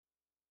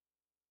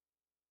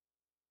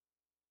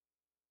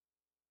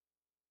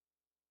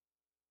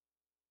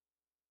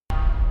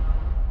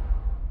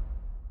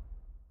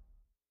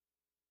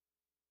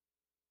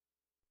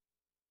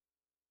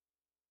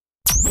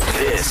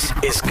This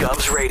is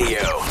Cubs Radio.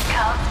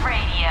 Cubs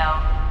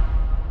Radio.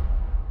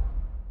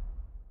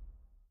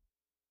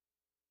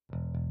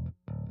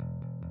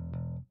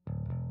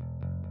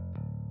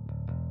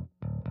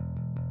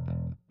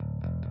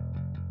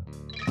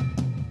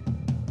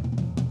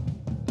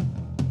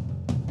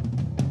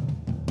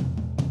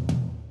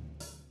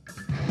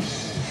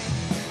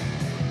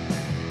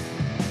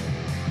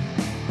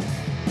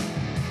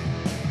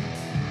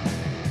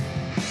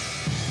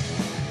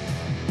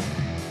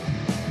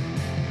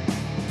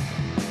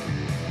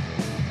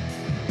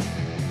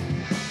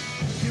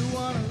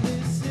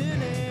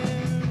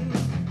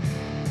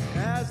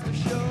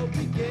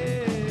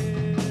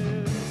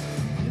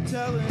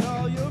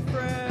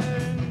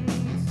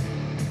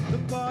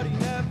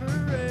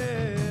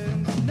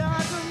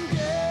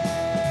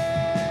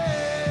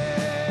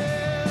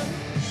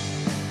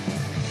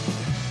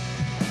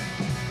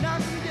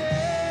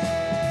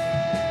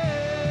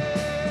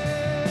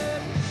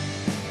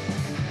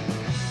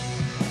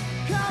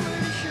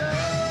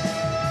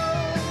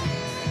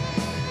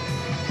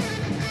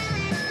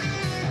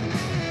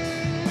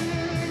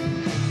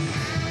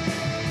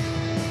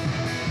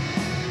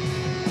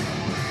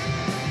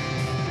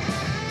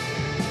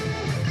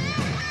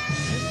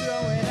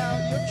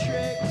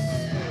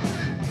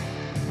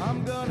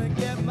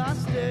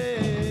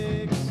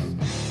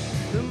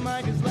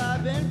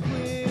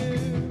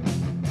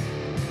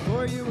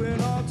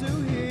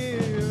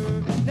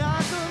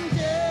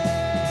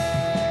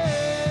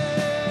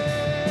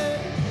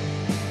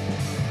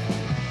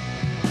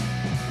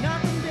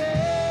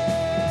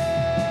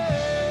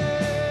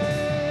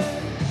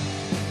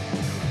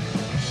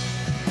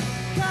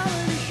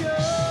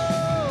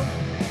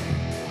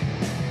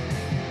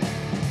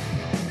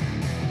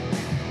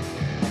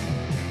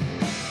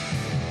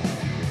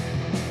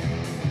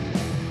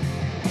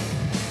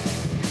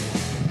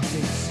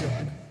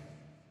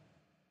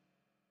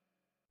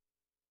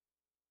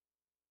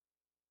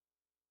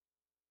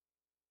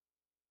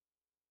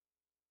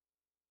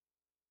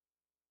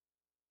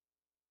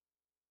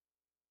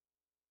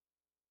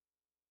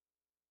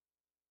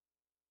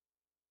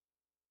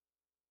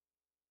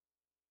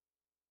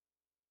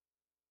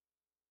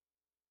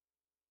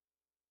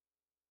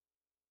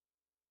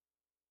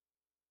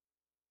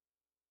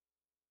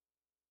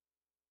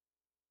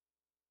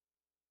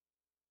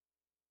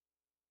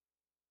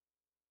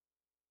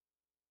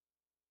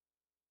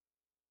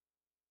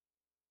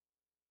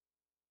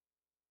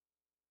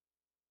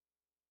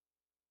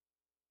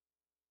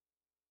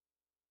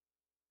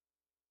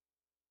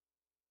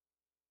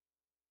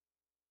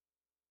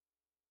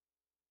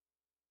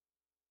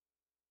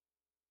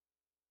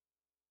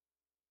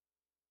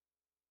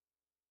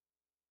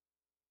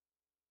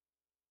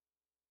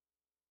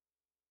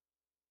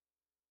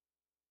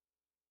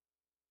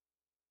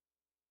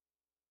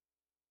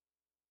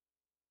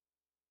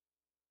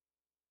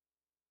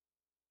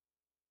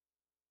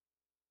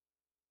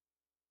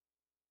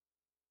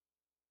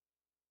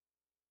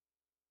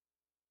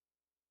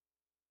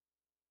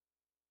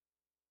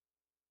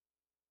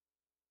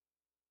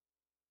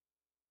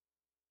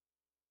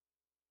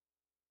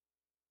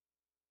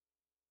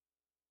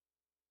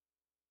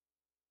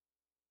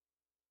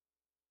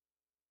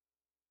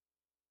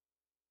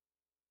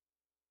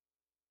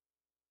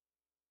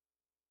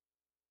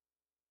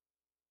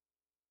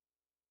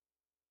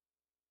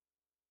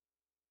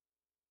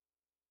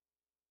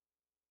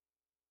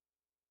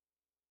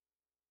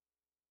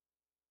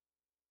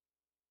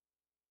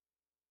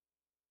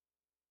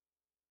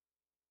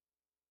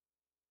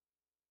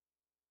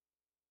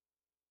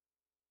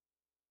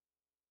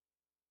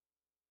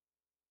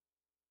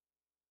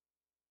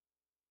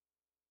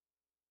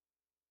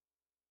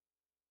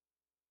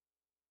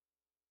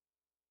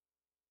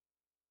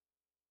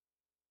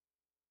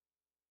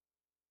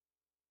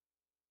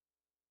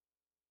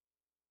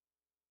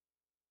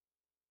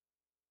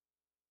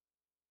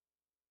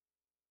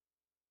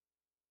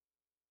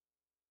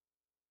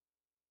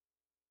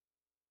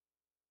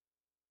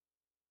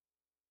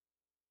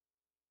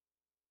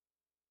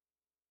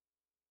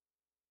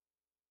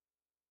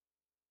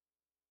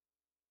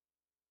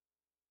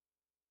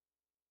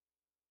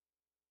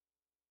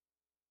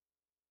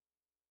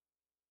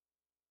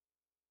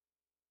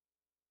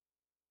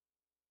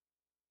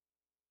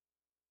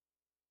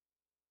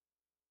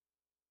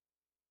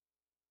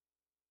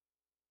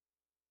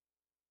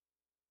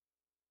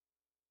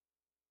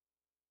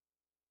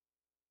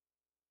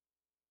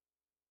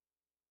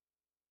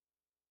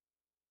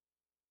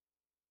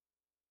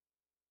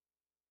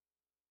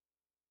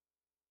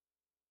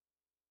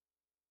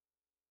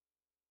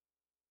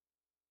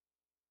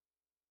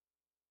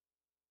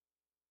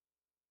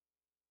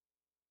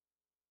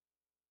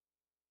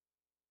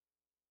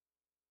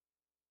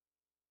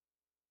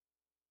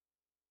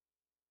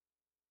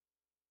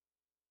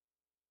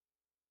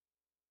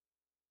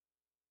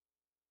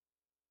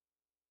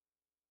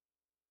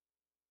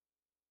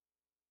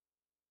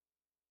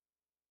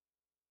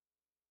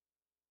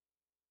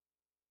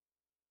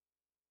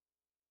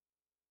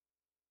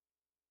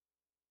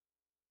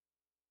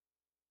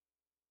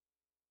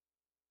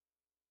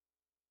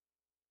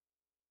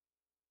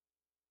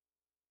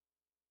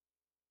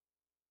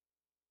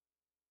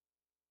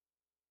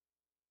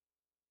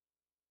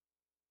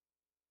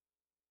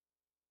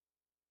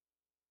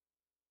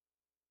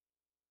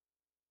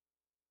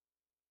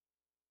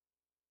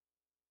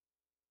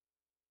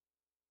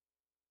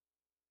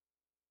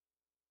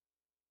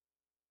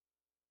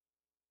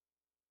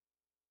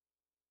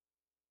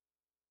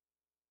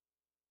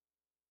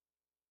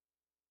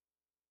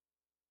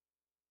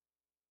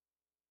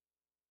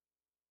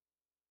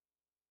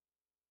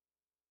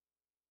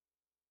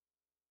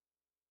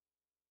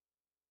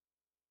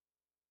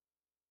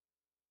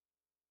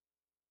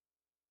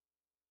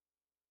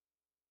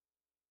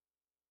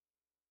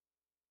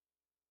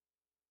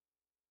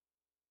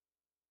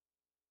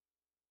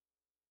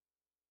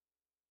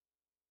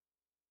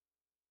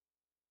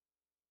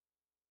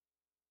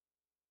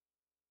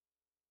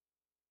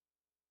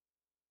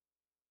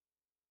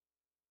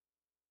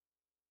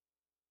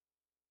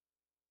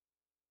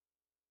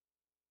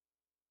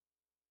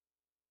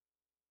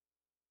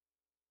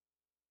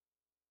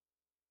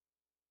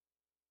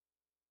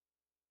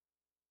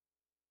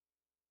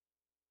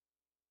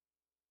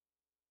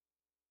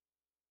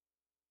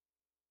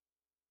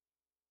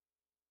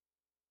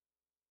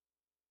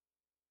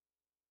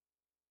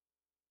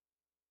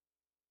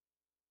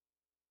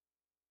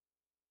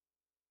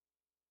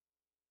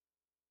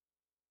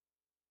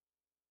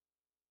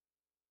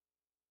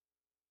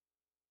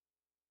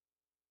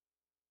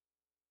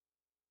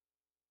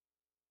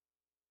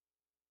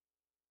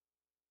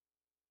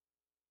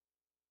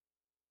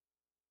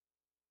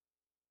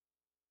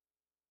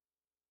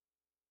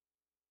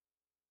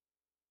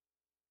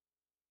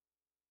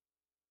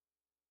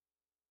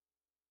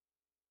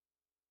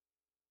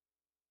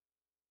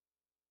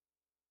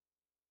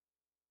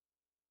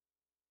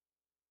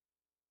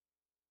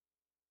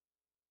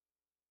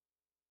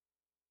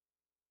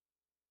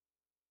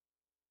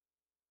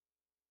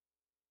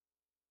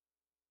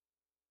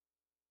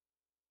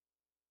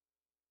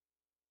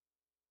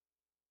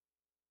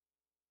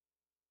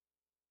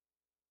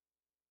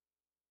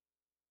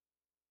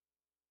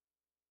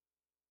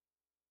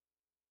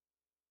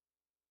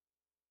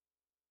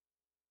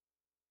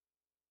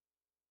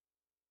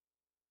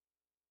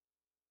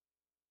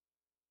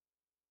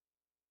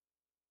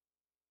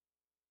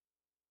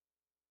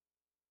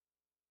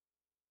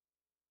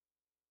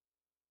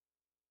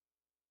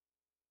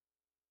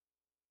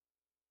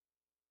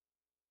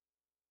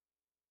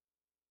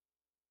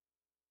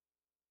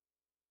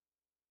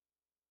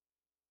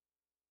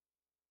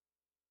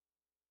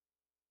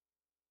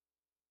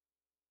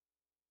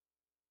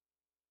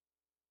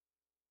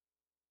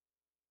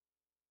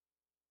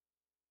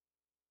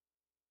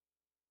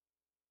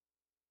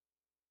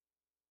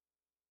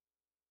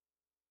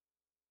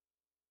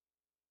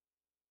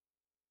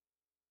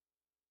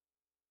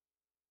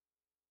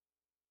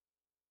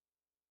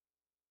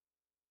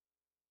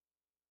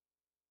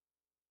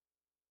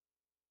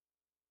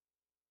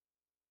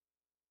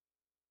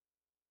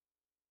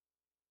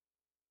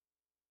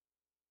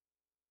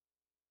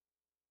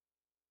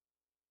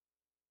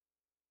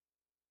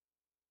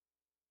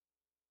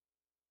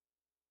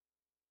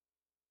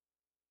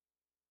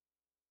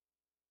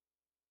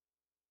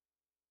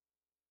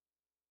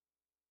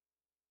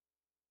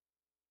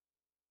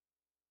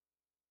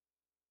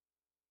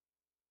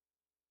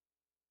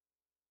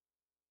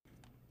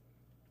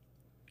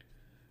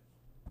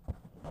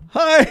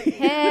 Hi.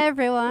 Hey,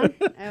 everyone.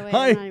 Oh, wait,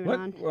 Hi. I'm not even What?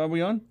 on. Are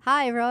we on?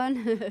 Hi,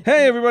 everyone.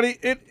 Hey, everybody.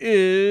 It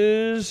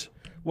is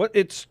what?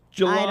 It's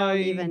July. I don't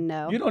even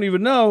know. You don't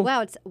even know.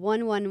 Wow, it's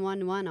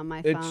 1111 on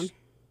my phone. It's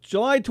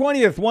July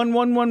 20th,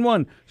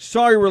 1111.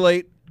 Sorry we're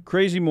late.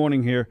 Crazy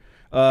morning here.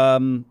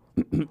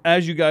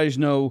 As you guys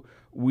know,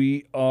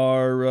 we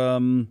are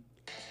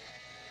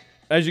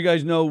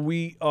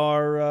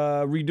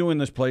redoing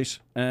this place,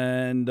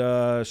 and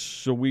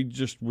so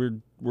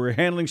we're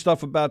handling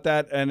stuff about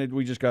that, and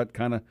we just got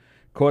kind of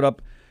caught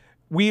up.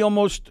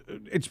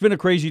 It's been a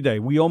crazy day.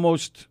 We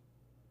almost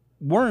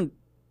weren't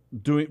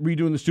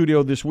redoing the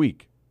studio this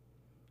week.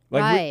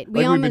 Right.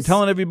 We've been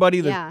telling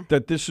everybody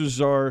that this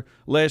is our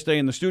last day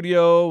in the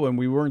studio, and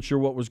we weren't sure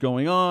what was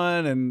going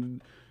on,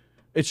 and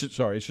it's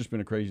just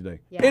been a crazy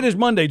day. Yeah. It is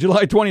Monday,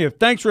 July 20th.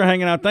 Thanks for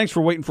hanging out. Thanks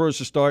for waiting for us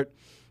to start.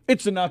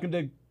 It's the Knock 'em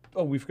Dead.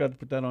 Oh, we forgot to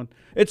put that on.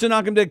 It's the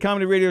Knock 'em Dead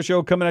comedy radio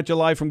show coming at you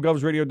live from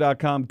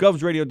govsradio.com.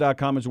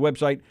 Govsradio.com is a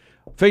website,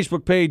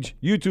 Facebook page,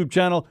 YouTube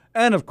channel,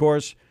 and, of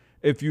course,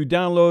 if you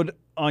download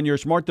on your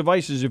smart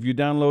devices, if you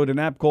download an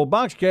app called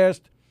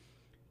Boxcast,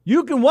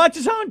 you can watch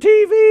us on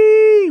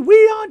TV. We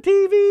on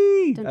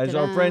TV. Dun, As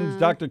dun, our friends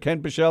Dr.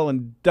 Ken Pichelle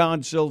and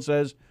Don Sill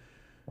says,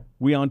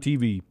 we on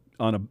TV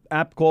on an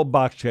app called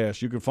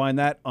Boxcast. You can find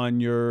that on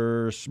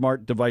your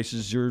smart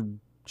devices, your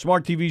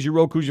smart TVs, your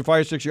Roku's, your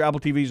Fire Sticks, your Apple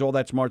TVs, all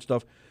that smart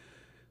stuff.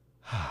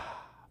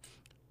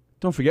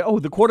 Don't forget,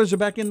 the quarters are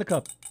back in the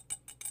cup.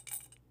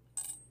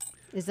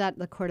 Is that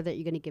the quarter that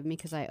you're going to give me?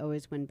 Because I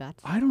always win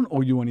bets. I don't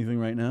owe you anything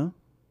right now.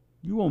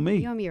 You owe me.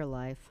 You owe me your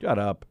life. Shut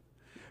up.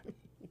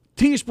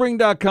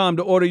 Teespring.com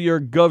to order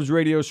your Govs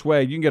Radio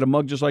swag. You can get a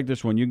mug just like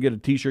this one. You can get a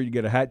T-shirt. You can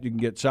get a hat. You can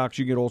get socks.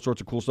 You can get all sorts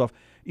of cool stuff,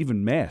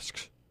 even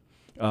masks.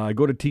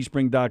 Go to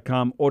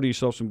Teespring.com, order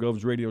yourself some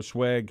Govs Radio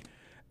swag,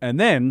 and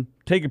then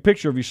take a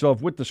picture of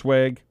yourself with the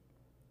swag.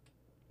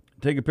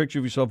 Take a picture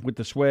of yourself with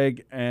the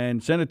swag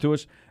and send it to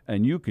us,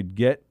 and you could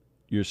get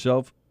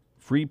yourself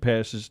free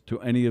passes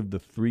to any of the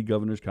 3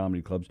 Governors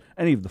Comedy Clubs,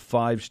 any of the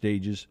 5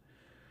 stages.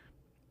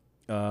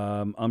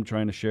 I'm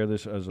trying to share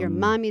this as your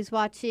mommy's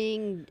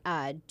watching.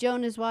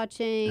 Joan is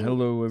watching.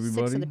 Hello,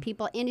 everybody. 6 of the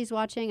people. Andy's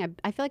watching.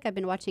 I feel like I've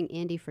been watching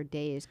Andy for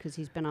days because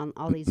he's been on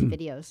all these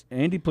videos.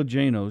 Andy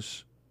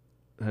Plajanos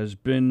has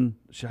been.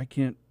 See, I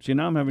can't. See,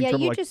 now I'm having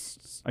trouble. You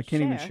just I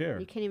can't even share.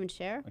 You can't even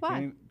share?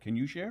 Why? Can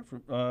you share?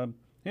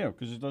 Yeah,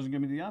 because it doesn't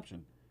give me the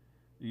option.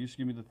 You just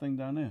give me the thing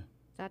down there.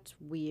 That's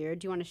weird.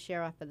 Do you want to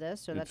share off of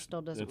this, or that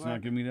still doesn't work? It's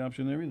not giving me the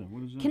option there either.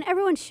 What is that? Can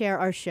everyone share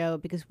our show?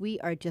 Because we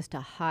are just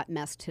a hot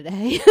mess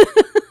today.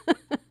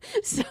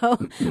 So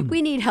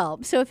we need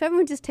help. So if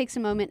everyone just takes a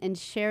moment and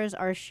shares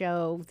our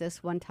show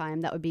this one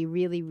time, that would be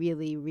really,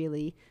 really,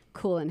 really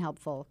cool and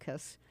helpful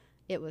because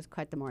it was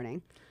quite the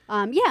morning.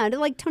 Yeah, and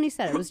like Tony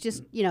said, it was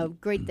just,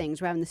 great things.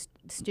 We're having the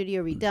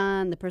studio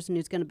redone. The person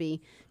who's going to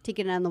be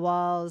taking it on the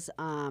walls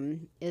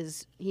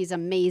he's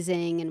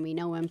amazing, and we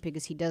know him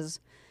because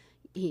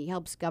he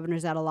helps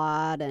governors out a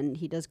lot, and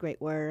he does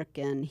great work,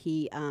 and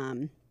he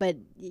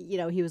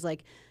was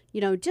like,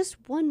 just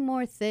one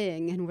more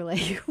thing, and we're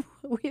like,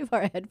 we have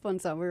our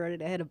headphones on, we're ready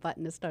to hit a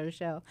button to start a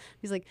show.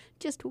 He's like,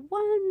 just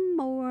one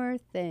more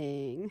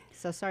thing.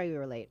 So sorry we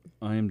were late.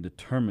 I am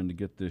determined to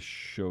get this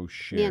show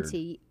shared.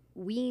 Nancy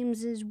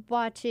Weems is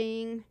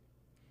watching.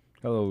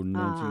 Hello,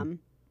 Nancy.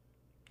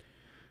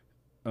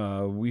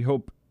 We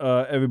hope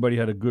everybody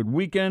had a good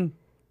weekend.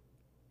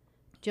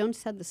 Joan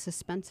said the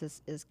suspense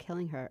is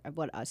killing her.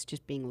 About us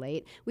just being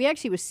late. We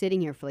actually was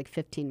sitting here for like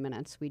 15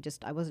 minutes.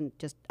 I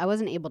wasn't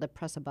able to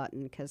press a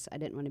button because I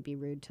didn't want to be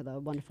rude to the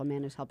wonderful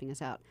man who's helping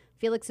us out.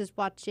 Felix is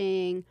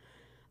watching.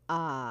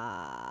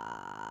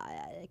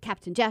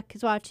 Captain Jack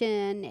is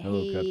watching.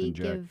 Hello, Captain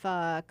Jack. Give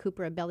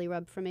Cooper a belly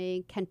rub for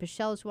me. Ken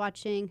Pichelle is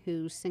watching,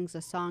 who sings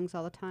us songs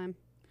all the time.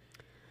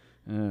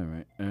 All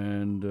right,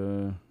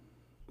 and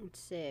let's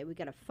see. We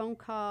got a phone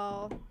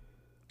call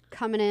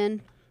coming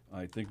in.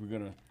 I think we're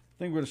gonna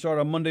start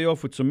our Monday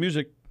off with some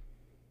music.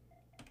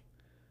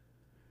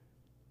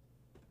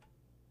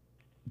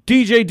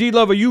 DJ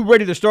D-Love, are you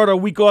ready to start our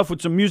week off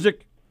with some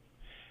music?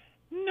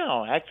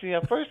 No, actually,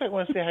 first I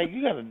want to say how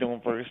you guys are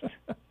doing first.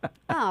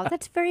 Oh,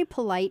 that's very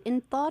polite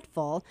and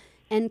thoughtful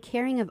and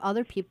caring of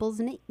other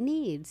people's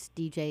needs,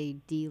 DJ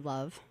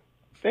D-Love.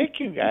 Thank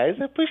you, guys.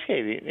 I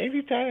appreciate it.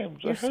 Anytime.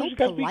 You're so you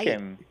guys polite.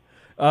 Weekend?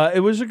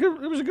 It was a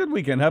good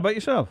weekend. How about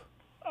yourself?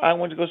 I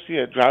went to go see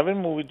a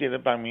drive-in movie theater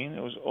by me.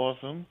 It was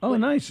awesome. Oh,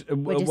 nice.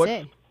 What'd you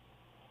say?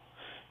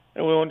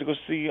 And we went to go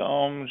see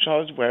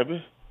Charles Webb.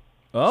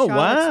 Oh,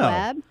 Charlotte's wow.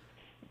 Web?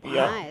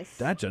 Yeah. Nice.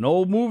 That's an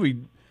old movie.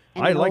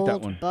 And I an like that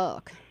old one.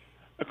 book.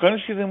 I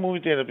couldn't see the movie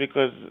theater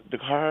because the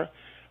car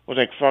was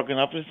like fogging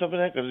up and stuff like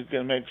that because it's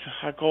going to make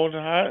hot, cold,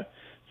 and hot.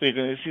 So you're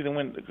going to see the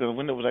window because the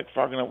window was like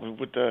fogging up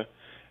with the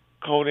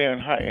cold air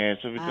and hot air,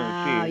 so we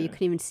couldn't see it. Oh, you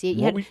couldn't even see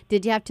it.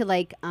 Did you have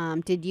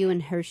to did you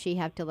and Hershey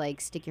have to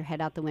stick your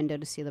head out the window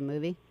to see the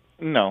movie?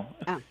 No.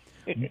 Oh.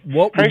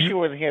 Hershey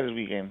wasn't here this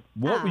weekend.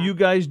 What were you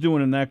guys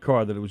doing in that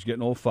car that it was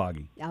getting all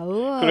foggy?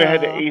 Oh. Because they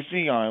had the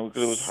AC on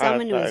because it was hot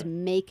Someone was outside.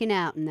 making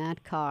out in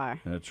that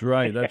car. That's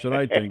right. That's what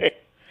I think.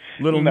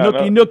 Little No,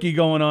 nookie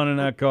going on in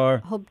that car.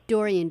 Hope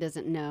Dorian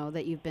doesn't know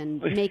that you've been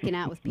making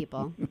out with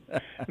people.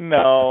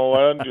 No, I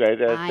don't do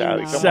that, I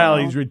Sally. know. Come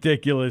Sally's on.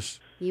 ridiculous.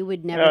 You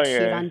would never Oh,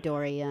 cheat yeah. on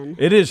Dorian.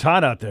 It is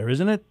hot out there,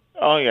 isn't it?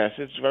 Oh, yes,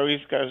 it's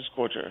very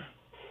scorcher.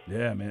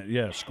 Yeah, man.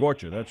 Yeah,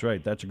 scorcher. That's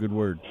right. That's a good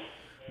word.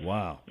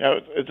 Wow. Yeah,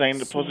 it's like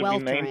supposed to be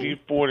Sweltering.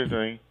 94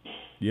 today.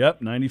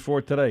 Yep,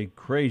 94 today.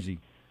 Crazy.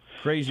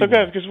 Crazy. So,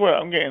 guys, weather. guess what?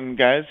 I'm getting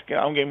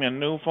me a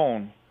new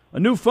phone. A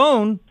new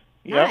phone?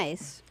 Yep.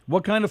 Nice.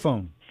 What kind of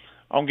phone?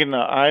 I'm getting an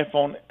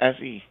iPhone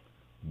SE.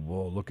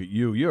 Whoa, look at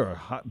you. You're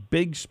a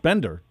big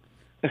spender.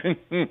 Wow.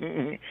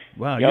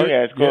 Oh,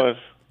 yeah, of course.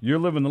 You're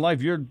living the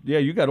life. You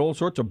got all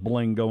sorts of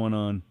bling going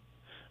on.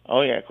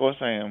 Oh, yeah, of course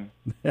I am.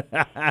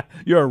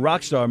 You're a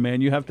rock star,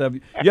 man. You have to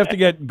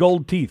get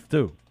gold teeth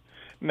too.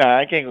 Nah,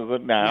 I can't go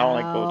good. Nah, I don't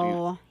like gold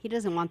No, he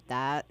doesn't want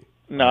that. teeth.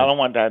 No, I don't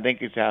want that.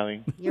 Thank you,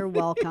 Sally. You're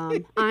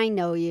welcome. I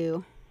know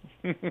you.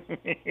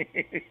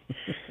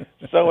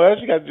 So what else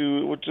you got to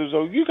do?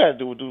 So you got to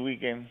do with the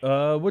weekend?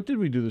 What did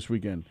we do this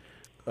weekend?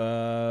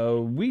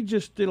 We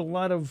just did a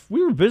lot of.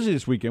 We were busy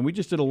this weekend. We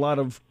just did a lot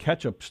of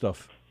catch-up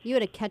stuff. You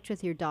had a catch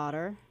with your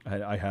daughter.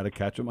 I had a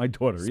catch with my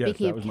daughter. Speaking yes,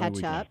 that of was my catch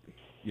weekend. up.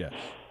 Yes.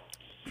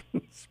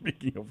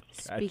 Speaking of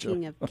catch-up.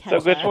 Speaking of So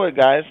catch guess up. what,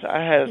 guys?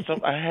 I had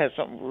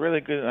something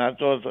really good, and I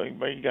thought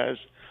about you guys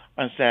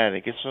on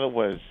Saturday. Guess what it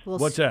was? Well,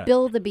 What's that?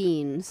 Spill the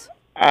beans.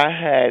 I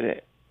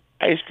had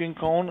ice cream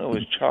cone. It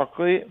was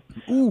chocolate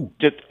Ooh,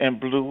 dipped in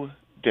blue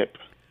dip.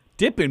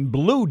 dip in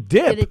blue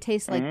dip. Did it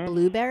taste like Mm-hmm.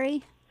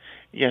 blueberry?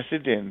 Yes,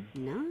 it did.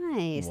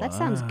 Nice. That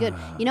sounds good.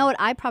 You know what?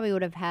 I probably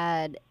would have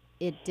had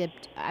it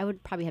dipped. I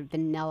would probably have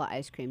vanilla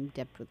ice cream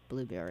dipped with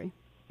blueberry.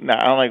 No,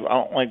 I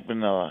don't like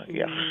vanilla.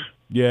 Yeah.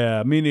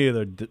 Yeah, me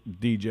neither,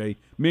 DJ.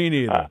 Me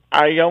neither.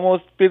 I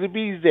almost spit the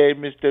bees there,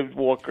 Mr.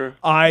 Walker.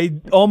 I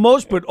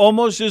almost, but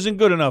almost isn't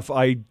good enough.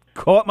 I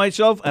caught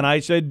myself and I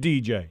said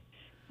DJ.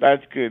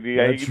 That's good.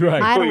 Yeah, That's you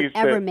right. I put don't your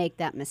ever set. make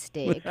that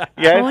mistake. Yes,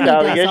 Tony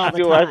Sally. does Yes, all you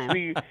the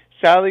do. time.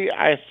 Sally,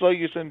 I saw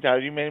you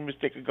sometimes. You made a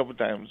mistake a couple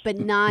times. But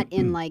not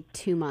in like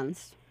 2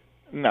 months.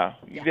 No,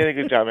 you did a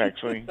good job,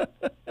 actually.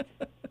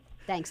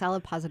 Thanks. I'll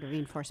have positive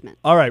reinforcement.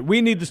 All right,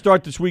 we need to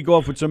start this week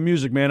off with some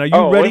music, man. Are you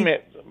Oh, ready? wait a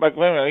minute. Wait a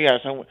minute. Yeah,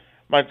 so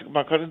my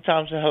cousin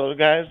Tom said hello,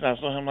 guys, and I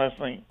saw him last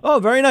night. Oh,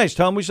 very nice,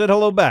 Tom. We said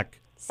hello back.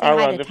 Say All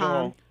hi right, to different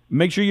Tom. one.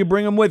 Make sure you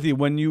bring him with you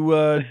when you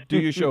do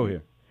your show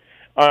here.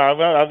 All right,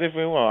 I'll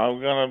definitely will. I'm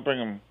going to bring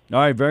him. All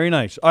right, very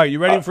nice. All right, you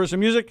ready for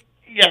some music?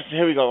 Yes,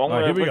 here we go. All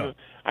right, here we bring go.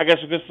 I got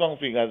some good song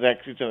for you guys,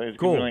 actually, today. It's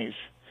Cool. gonna be nice.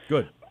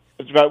 Good.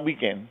 It's about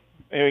weekend.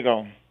 Here we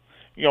go.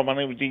 Yo, my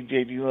name is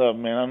DJ D Love,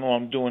 man. I know what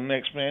I'm doing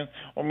next, man.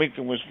 What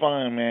weekend was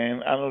fine,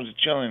 man. I know it's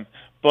chilling,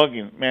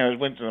 bugging, man. I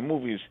just went to the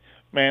movies,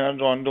 man. I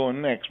know what I'm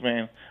doing next,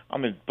 man.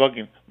 I'm just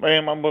bugging,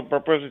 man. My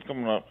birthday's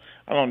coming up.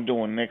 I know what I'm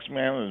doing next,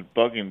 man. I'm just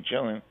bugging,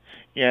 chilling.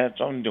 Yeah, that's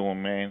what I'm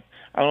doing, man.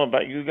 I don't know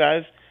about you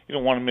guys. You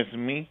don't want to miss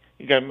me.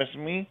 You gotta miss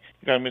me.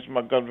 You gotta miss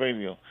my gut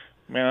radio,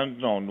 man. I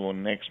know what I'm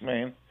doing next,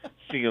 man.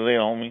 See you later,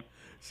 homie.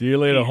 See you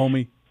later,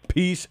 homie.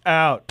 Peace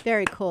out.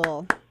 Very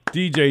cool.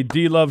 DJ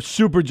D Love,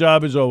 super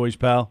job as always,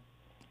 pal.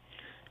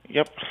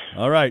 Yep.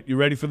 All right, you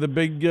ready for the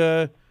big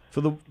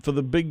for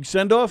the big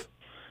send off?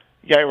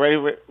 Yeah,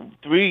 ready?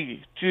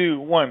 3, 2,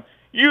 1.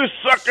 You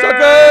suckers!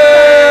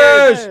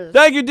 Suckers!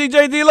 Thank you,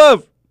 DJ D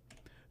Love.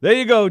 There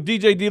you go,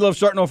 DJ D Love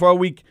starting off our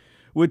week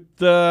with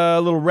a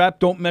little rap.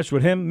 Don't mess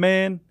with him,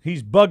 man.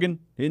 He's bugging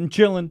and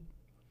chilling.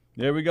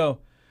 There we go.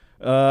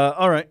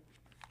 All right.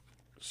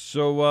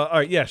 So, all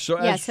right, yeah.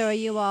 So, Yeah, as so are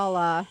you all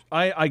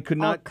I could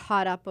all not.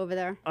 caught up over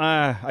there?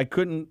 I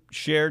couldn't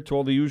share to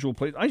all the usual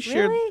places.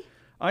 Really?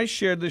 I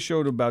shared this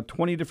show to about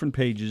 20 different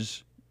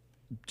pages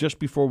just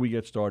before we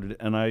get started,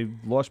 and I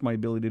lost my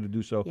ability to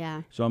do so.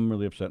 Yeah. So I'm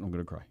really upset and I'm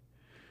going to cry.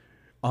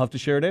 I'll have to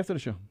share it after the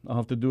show. I'll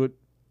have to do it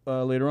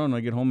later on when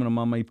I get home and I'm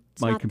on my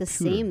It's my not computer. the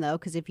same, though,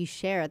 because if you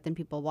share it, then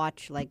people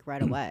watch, like,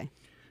 right away.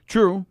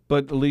 True,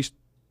 but at least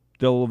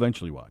they'll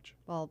eventually watch.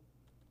 Well,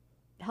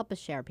 help us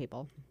share,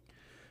 people.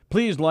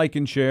 Please like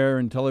and share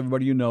and tell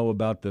everybody you know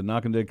about the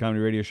Knock 'em Dead Comedy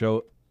Radio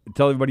Show.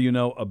 Tell everybody you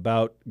know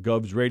about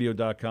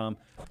govsradio.com.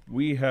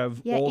 We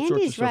have Yeah, all sorts of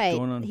Andy's stuff right.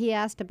 going on. He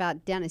asked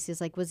about Dennis. He's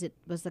like, was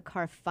the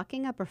car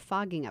fucking up or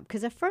fogging up?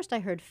 Because at first I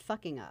heard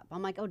fucking up.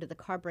 I'm like, oh, did the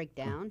car break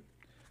down?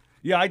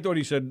 Yeah, I thought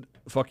he said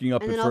fucking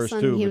up And at then all of a first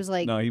sudden too. he but was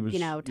like, no, he was,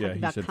 talking yeah, he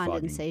about said fogging.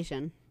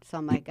 condensation. So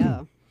I'm like,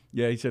 oh.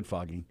 Yeah, he said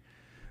fogging.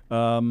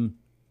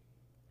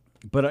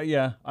 But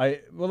yeah,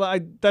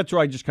 that's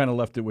where I just kind of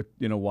left it with,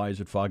 why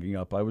is it fogging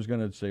up? I was going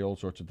to say all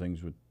sorts of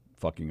things with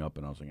fucking up,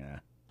 and I was like,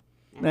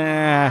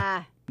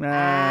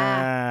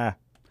 nah.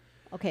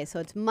 Okay, so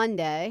it's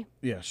Monday.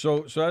 Yeah,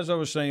 so as I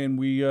was saying,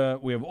 we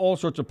have all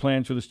sorts of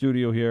plans for the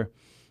studio here.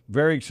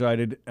 Very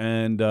excited,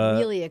 and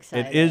Really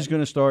excited. It is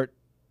going to start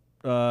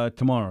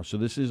tomorrow. So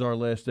this is our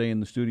last day in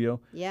the studio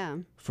Yeah.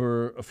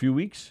 for a few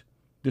weeks.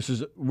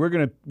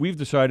 We've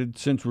decided,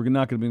 since we're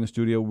not going to be in the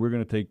studio, we're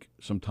going to take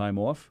some time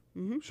off.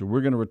 Mm-hmm. So we're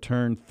going to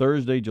return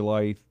Thursday,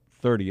 July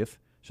 30th.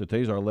 So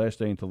today's our last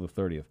day until the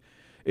 30th.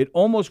 It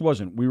almost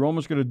wasn't. We were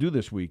almost going to do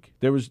this week.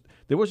 There was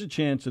a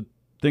chance that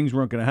things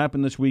weren't going to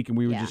happen this week, and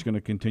we were Yeah. just going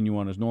to continue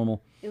on as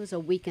normal. It was a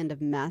weekend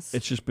of mess.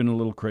 It's just been a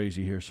little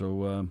crazy here,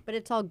 so But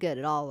it's all good.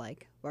 It all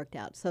like worked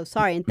out. So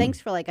sorry, and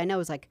thanks for like. I know it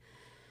was like,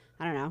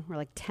 I don't know, we're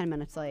like 10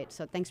 minutes late.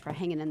 So thanks for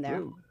hanging in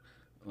there.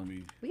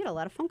 We got a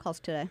lot of phone calls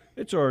today.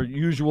 it's our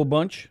usual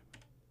bunch.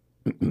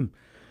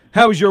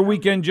 How was your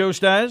weekend, Joe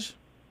Stas?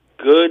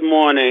 Good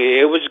morning.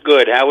 It was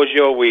good. How was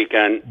your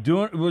weekend?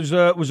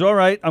 Was all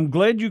right. I'm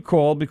glad you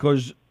called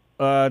because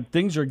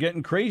things are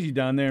getting crazy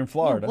down there in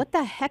Florida. What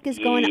the heck is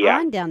going Yeah.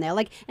 on down there?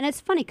 Like, and it's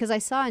funny because I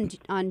saw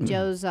on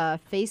Joe's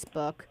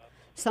Facebook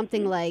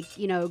something like,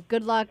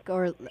 good luck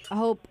or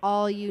hope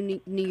all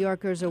you New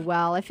Yorkers are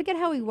well. I forget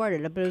how he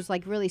worded it, but it was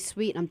like really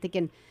sweet. And I'm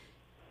thinking,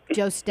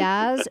 Joe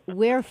Stas,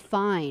 we're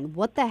fine.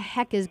 What the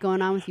heck is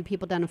going on with you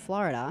people down in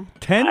Florida?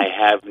 10? I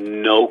have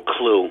no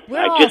clue. We're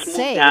I all just safe.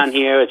 moved down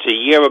here. It's a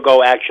year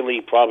ago,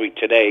 actually, probably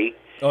today.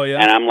 Oh, yeah?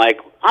 And I'm like,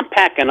 I'm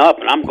packing up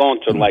and I'm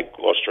going to like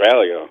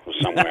Australia or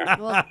somewhere.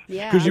 Well,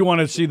 yeah. Because you want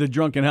to see the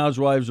Drunken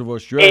Housewives of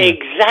Australia.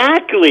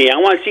 Exactly. I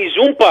want to see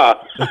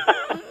Zumba.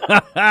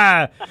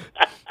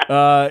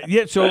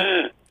 Yeah,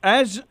 so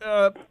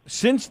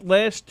since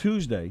last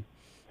Tuesday,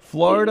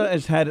 Florida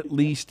has had at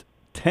least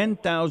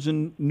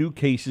 10,000 new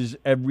cases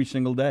every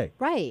single day.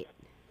 Right.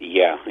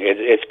 Yeah,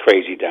 it's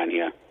crazy down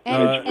here.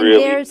 And, It's and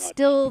really there's nuts.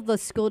 still the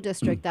school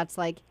district that's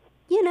like,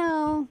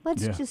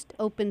 let's Yeah. just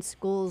open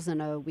schools in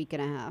a week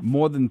and a half.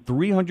 More than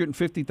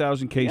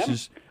 350,000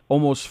 cases,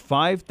 almost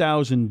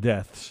 5,000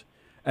 deaths.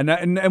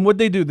 And what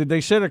they do? Did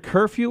they set a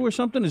curfew or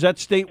something? Is that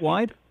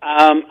statewide?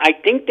 I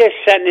think they're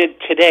setting it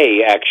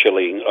today,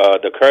 actually,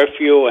 the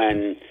curfew,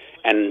 and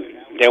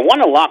they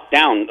want to lock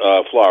down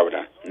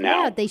Florida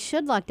now. Yeah, they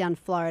should lock down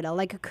Florida.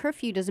 Like a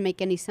curfew doesn't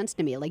make any sense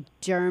to me. Like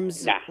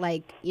germs, Nah.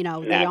 they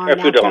aren't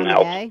Curfew out don't during the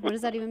help. day. What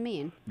does that even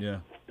mean? Yeah.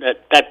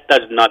 That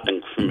does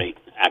nothing for me,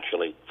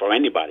 actually, for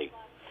anybody.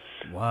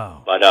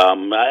 Wow. But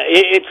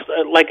it's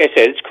like I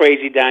said, it's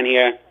crazy down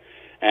here,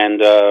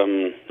 and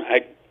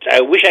I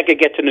wish I could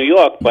get to New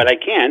York, but I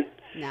can't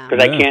No.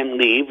 because Yeah. I can't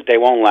leave. They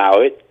won't allow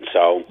it.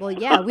 So Well,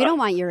 yeah, we don't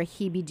want your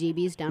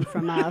heebie-jeebies down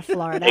from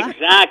Florida.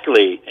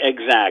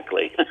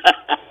 exactly.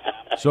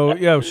 So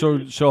yeah,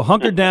 so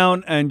hunker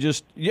down and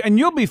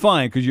you'll be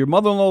fine because your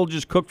mother-in-law will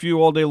just cook for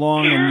you all day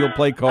long and you'll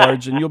play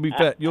cards and you'll be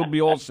fat. You'll be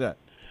all set.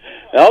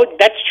 Oh,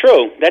 that's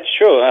true.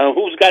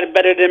 Who's got it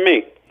better than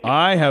me?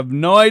 I have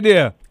no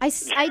idea. I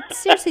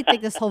seriously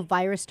think this whole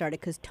virus started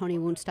because Tony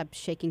won't stop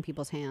shaking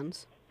people's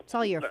hands. It's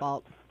all your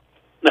fault.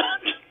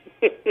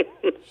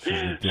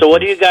 So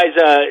what do you guys?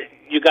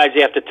 You guys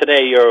after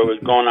today, you're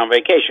going on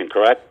vacation,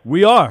 correct?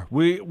 We are.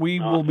 We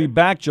will be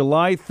back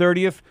July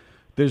 30th.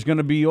 There's going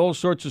to be all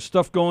sorts of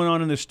stuff going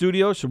on in the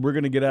studio, so we're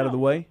going to get out of the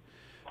way.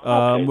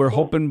 We're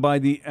hoping by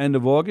the end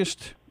of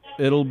August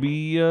it'll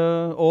be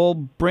all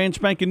brand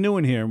spanking new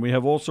in here, and we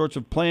have all sorts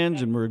of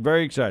plans, and we're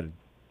very excited.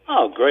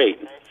 Oh, great.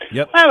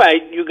 Yep. All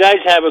right, you guys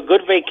have a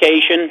good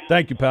vacation.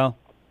 Thank you, pal.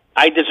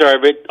 I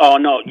deserve it. Oh,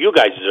 no, you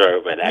guys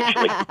deserve it,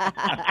 actually.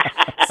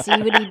 See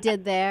what he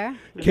did there?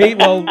 Kate,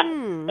 well,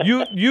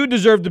 you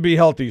deserve to be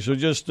healthy, so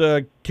just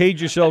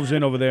cage yourselves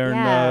in over there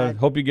Yeah. and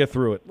hope you get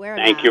through it. Wear a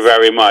Thank you mask.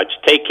 very much.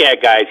 Take care,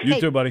 guys. You Hey,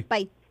 too, buddy.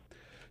 Bye.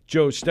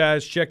 Joe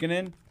Stas checking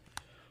in.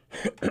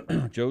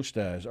 Joe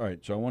Stas. All right,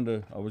 so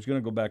I was going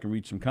to go back and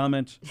read some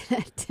comments.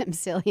 Tim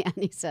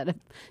Siliani said of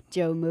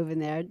Joe moving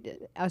there,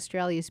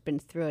 Australia's been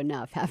through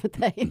enough, haven't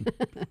they?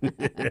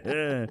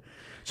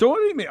 So what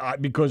do you mean?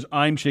 Because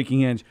I'm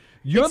shaking hands.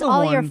 You're It's the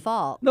all one. your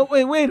fault. No,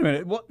 wait a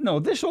minute. Well, no,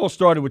 this all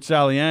started with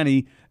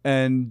Saliani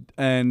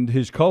and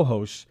his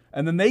co-hosts,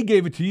 and then they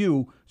gave it to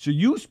you, so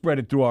you spread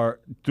it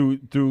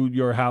through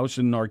your house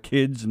and our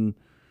kids and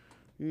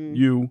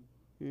you.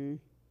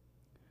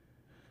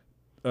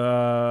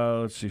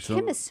 Let's see. So,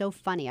 Tim is so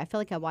funny. I feel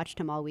like I watched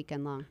him all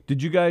weekend long.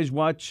 did you guys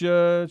watch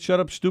Shut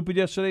Up Stupid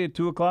yesterday at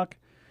 2:00?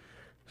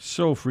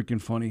 So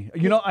freaking funny.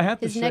 You know, I have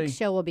to His say, next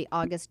show will be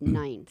August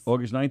 9th.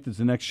 August 9th is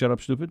the next Shut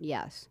Up Stupid.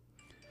 Yes.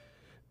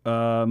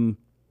 So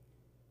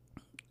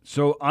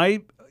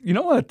you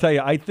know what I tell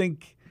you? I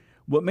think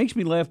what makes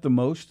me laugh the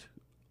most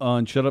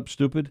on Shut Up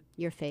Stupid.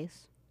 Your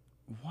face.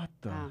 What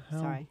the Oh, hell?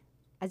 sorry.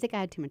 I think I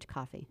had too much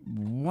coffee.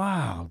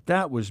 Wow,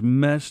 that was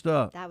messed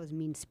up. That was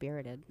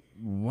mean-spirited.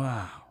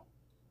 Wow.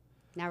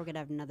 Now we're going to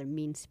have another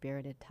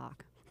mean-spirited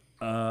talk.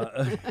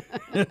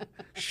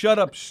 Shut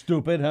up,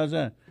 stupid. How's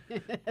that?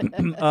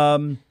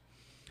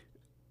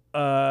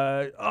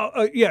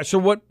 Yeah. So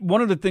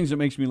one of the things that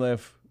makes me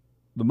laugh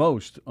the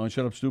most on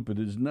Shut Up Stupid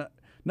is not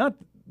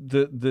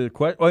the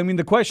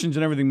the questions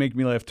and everything make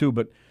me laugh too,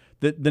 but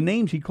the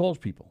names he calls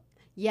people.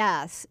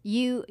 Yes,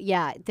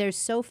 they're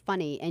so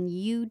funny, and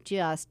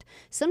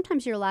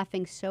sometimes you're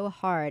laughing so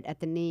hard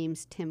at the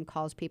names Tim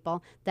calls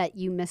people that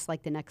you miss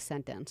like the next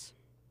sentence.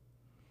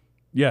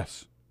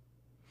 Yes.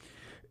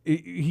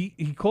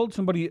 He called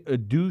somebody a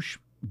douche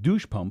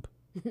pump,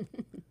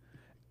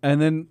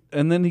 and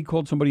then he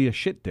called somebody a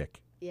shit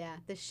dick. Yeah,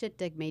 the shit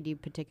dick made you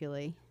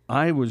particularly.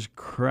 I was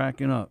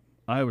cracking up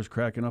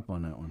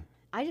on that one.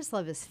 I just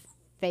love his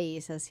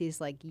face as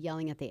he's like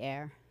yelling at the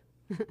air.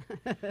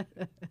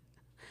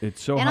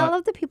 It's so And hot. I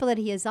love the people that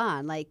he is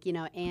on, like,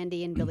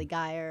 Andy and Billy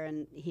Geyer,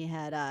 and he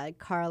had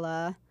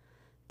Carla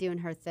doing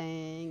her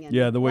thing. And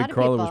yeah, the a way lot of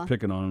Carla was people.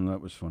 picking on him,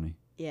 that was funny.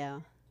 Yeah.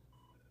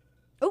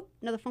 Oh,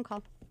 another phone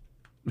call.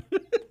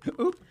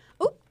 Oop.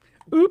 Oop.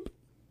 Oop.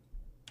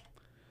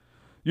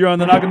 You're on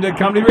the Knock 'em Dead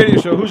Comedy Radio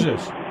Show. Who's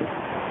this?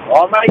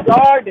 Oh my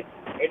God,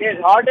 it is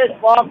hot as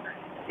fuck.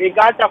 We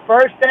got the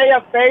first day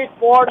of phase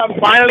 4. I'm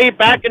finally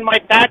back in my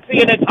taxi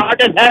and it's hot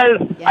as hell.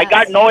 I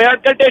got no air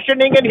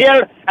conditioning in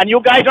here and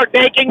you guys are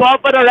taking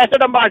off for the rest of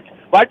the month.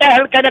 What the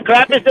hell kind of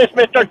crap is this,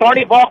 Mr.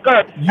 Tony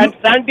Walker and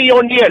Sandy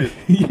O'Neill?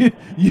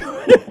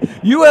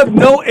 You have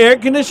no air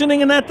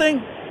conditioning in that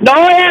thing?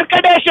 No air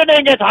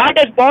conditioning. It's hot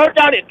as balls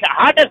out. It's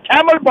hot as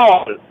camel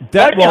ball.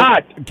 Very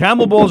hot.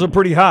 Camel balls are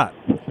pretty hot.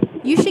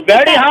 You should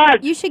get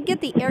hot. You should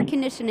get the air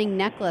conditioning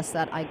necklace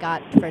that I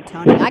got for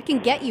Tony. I can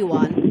get you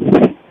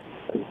one.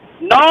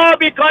 No,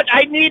 because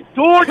I need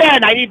 2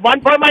 then. I need one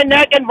for my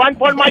neck and one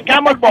for my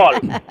camel ball.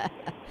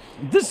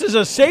 This is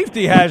a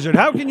safety hazard.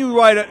 How can you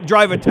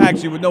drive a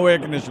taxi with no air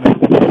conditioning?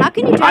 How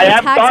can you drive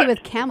a taxi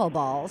with camel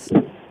balls?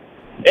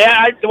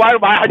 Yeah,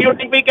 how do you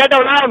think we get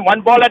around?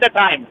 One ball at a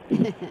time.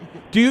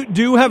 Do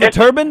you have a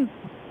turban?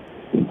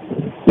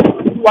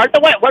 What do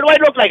I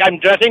look like? I'm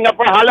dressing up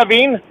for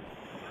Halloween?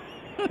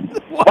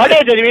 What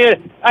is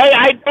it?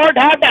 I don't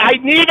have that. I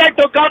need it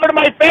to cover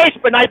my face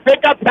when I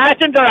pick up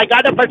passenger. I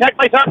got to protect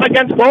myself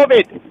against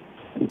COVID.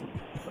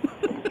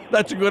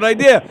 That's a good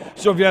idea.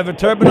 So if you have a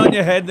turban on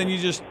your head, then you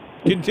just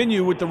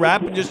continue with the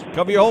wrap and just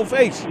cover your whole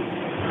face.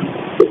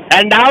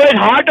 And now it's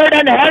hotter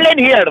than hell in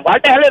here.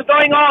 What the hell is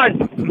going on?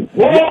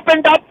 Who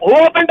opened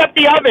up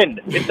the oven?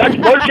 It's such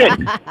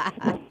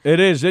bullshit. It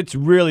is. It's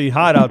really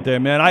hot out there,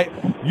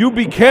 man. You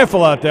be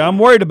careful out there. I'm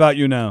worried about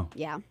you now.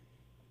 Yeah.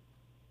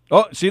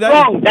 Oh, see that?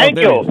 Wrong. Thank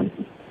you.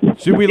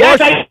 See, we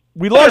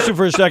lost you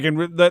for a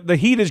second. The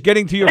heat is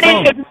getting to your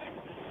phone.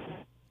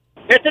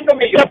 Listen to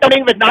me. You're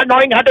coming with not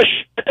knowing how to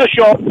the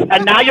show,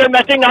 and now you're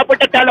messing up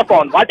with the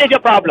telephone. What is your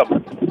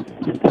problem?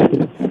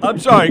 I'm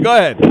sorry. Go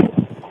ahead.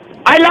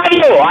 I love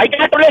you. I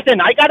got to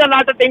listen. I got a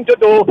lot of things to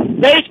do.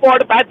 Stay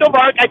sport. Back to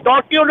work. I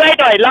talk to you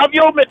later. I love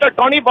you, Mr.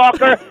 Tony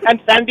Walker and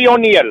Sandy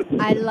O'Neill.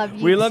 I love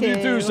you. We love you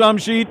too, Some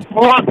Sheet.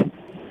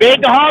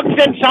 Big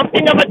hugs and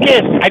something of a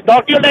kiss. I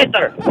talk to you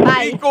later.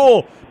 Bye. Be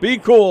cool. Be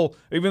cool.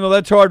 Even though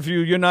that's hard for you,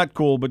 you're not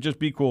cool, but just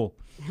be cool.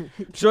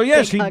 So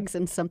yes, Big hugs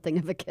and something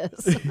of a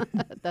kiss.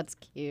 That's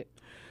cute.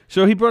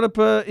 So he brought up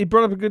a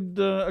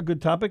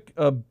good topic.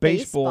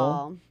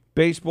 Baseball.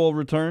 Baseball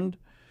returned.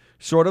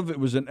 Sort of. It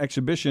was an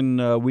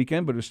exhibition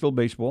weekend, but it was still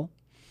baseball.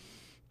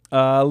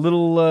 A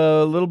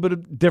little bit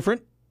of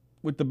different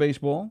with the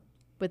baseball.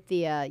 With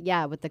the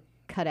with the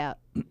cutout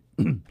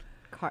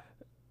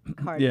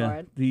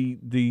cardboard.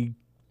 Yeah.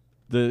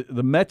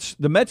 The Mets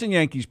and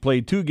Yankees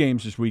played 2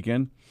 games this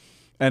weekend,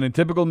 and in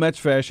typical Mets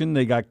fashion,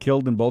 they got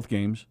killed in both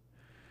games.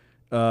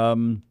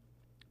 One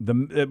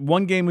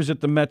game was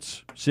at the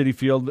Mets City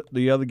Field.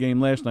 The other game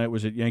last night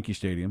was at Yankee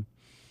Stadium.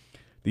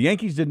 The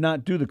Yankees did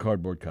not do the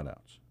cardboard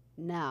cutouts.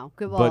 No.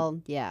 Good.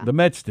 Well, yeah. The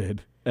Mets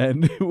did,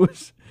 and it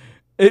was.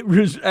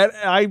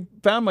 I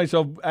found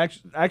myself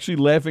actually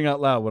laughing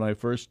out loud when I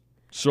first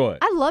saw it.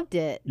 I loved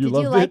it. Did you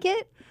loved like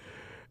it?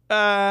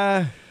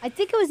 I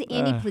think it was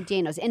Andy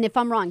Plagianos, and if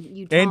I'm wrong,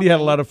 you tell Andy me. had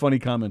a lot of funny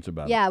comments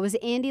about it. Yeah, was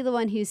Andy the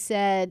one who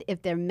said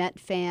if they're Met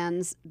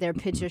fans, their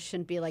pitchers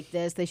shouldn't be like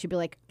this? They should be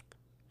like,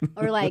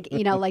 or like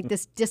like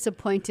this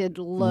disappointed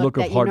look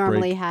that you heartbreak.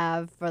 normally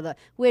have for the,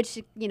 which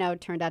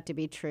turned out to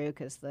be true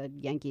because the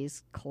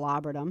Yankees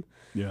clobbered them.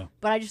 Yeah.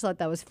 But I just thought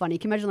that was funny.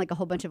 Can you imagine like a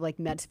whole bunch of like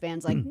Mets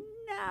fans like,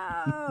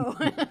 no.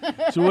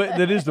 So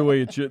that is the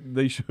way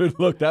they should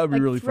look. That would be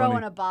like really funny.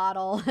 throwing a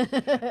bottle.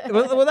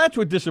 well, that's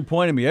what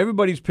disappointed me.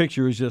 Everybody's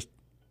picture is just.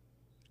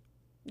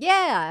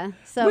 Yeah.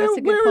 So it's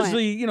a good where point. is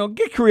the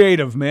get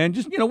creative, man?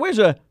 Just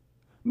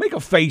make a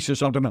face or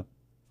something.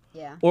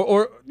 Yeah.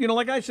 Or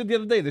like I said the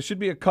other day, there should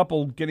be a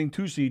couple getting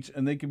 2 seats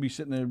and they could be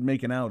sitting there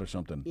making out or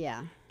something.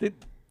 Yeah. You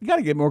got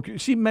to get more.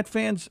 See, Met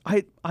fans.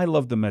 I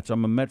love the Mets.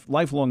 I'm a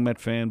lifelong Met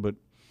fan, but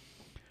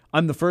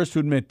I'm the first to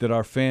admit that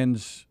our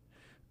fans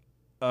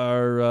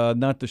are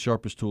not the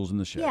sharpest tools in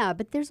the shed. Yeah,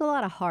 but there's a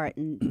lot of heart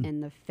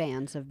in the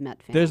fans of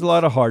Met fans. There's a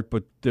lot of heart,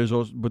 but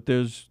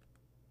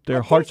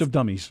they're hearts of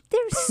dummies.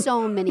 There's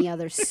so many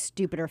other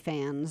stupider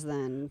fans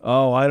than.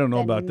 Oh, I don't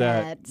know than about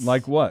Mets. that.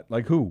 Like what?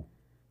 Like who?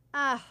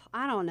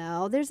 I don't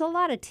know. There's a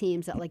lot of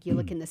teams that like you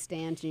look in the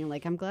stands and you're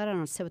like, I'm glad I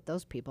don't sit with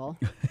those people.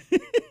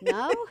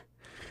 No?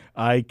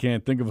 I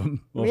can't think of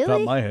them off the top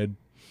Really? of my head.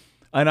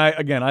 And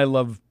I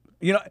love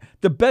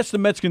the best the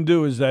Mets can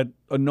do is that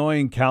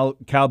annoying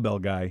cowbell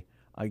guy.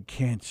 I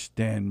can't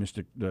stand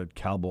Mr.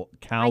 Cowbell.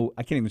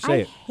 I can't even say I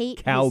it.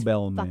 hate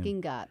Cowbell his man.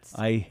 fucking guts.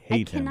 I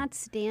hate him. I cannot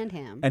stand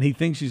him. And he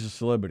thinks he's a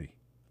celebrity,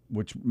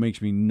 which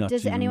makes me nuts.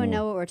 Does even anyone more.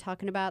 know what we're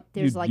talking about?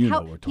 There's you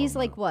know what we're he's talking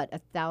like about. what,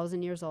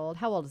 1,000 years old?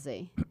 How old is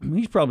he?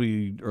 He's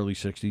probably early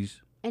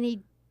 60s. And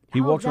he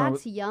walks around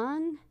that's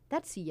young?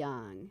 That's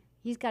young.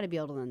 He's got to be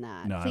older than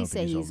that. No, I Please don't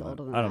think say he's he's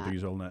older than I that. don't think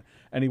he's older than that.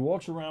 And he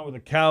walks around with a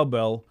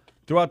cowbell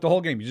throughout the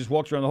whole game. He just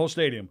walks around the whole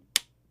stadium.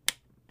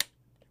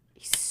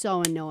 He's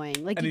so annoying.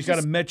 Like, And he's got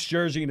a Mets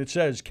jersey, and it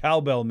says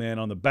Cowbell Man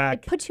on the back.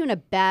 It puts you in a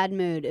bad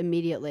mood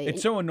immediately.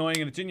 It's so annoying,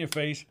 and it's in your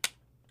face.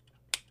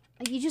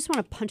 You just want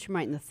to punch him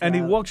right in the throat. And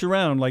he walks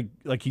around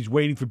like he's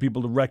waiting for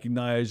people to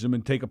recognize him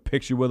and take a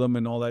picture with him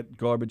and all that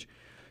garbage.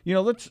 You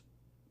know, all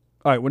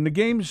right,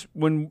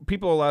 when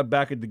people are allowed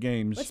back at the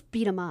games. Let's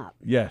beat him up.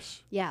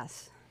 Yes.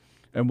 Yes.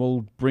 And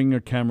we'll bring a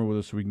camera with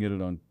us so we can get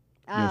it on,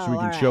 so we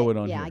can show it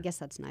on here. Yeah, I guess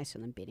that's nicer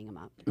than beating him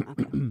up.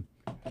 Okay.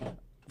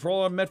 For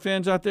all our Met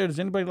fans out there, does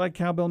anybody like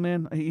Cowbell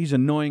Man? He's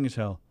annoying as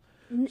hell.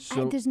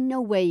 There's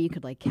no way you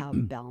could like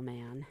Cowbell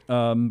Man.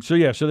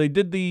 So they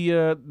did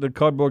the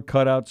cardboard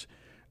cutouts,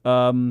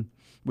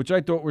 which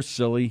I thought were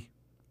silly.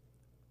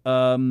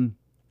 But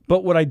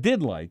what I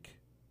did like,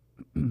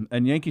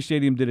 and Yankee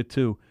Stadium did it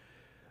too,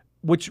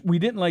 which we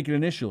didn't like it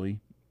initially,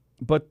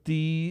 but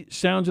the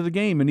sounds of the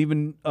game and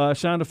even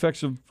sound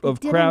effects of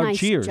crowd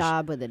cheers. Did a nice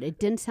job with it. It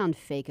didn't sound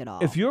fake at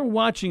all. If you're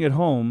watching at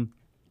home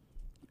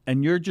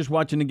and you're just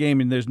watching the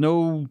game and there's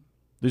no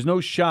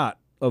shot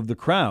of the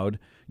crowd,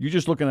 you're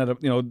just looking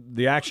at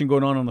the action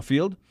going on the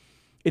field.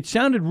 It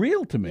sounded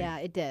real to me. Yeah,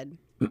 it did.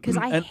 Because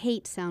I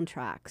hate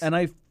soundtracks.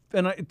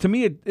 And to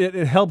me it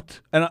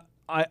helped, and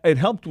it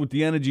helped with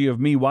the energy of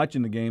me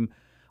watching the game.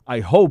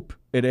 I hope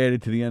it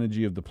added to the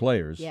energy of the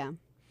players. Yeah.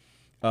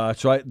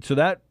 So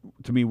that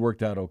to me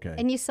worked out okay.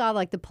 And you saw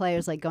like the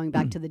players like going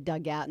back to the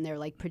dugout and they're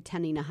like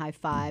pretending to high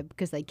five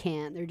because they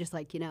can't. They're just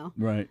like,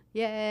 right.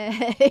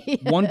 Yay.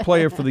 One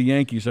player for the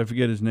Yankees, I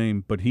forget his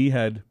name, but he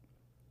had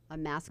a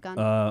mask on.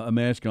 A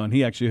mask on.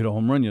 He actually hit a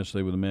home run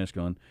yesterday with a mask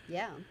on.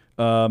 Yeah.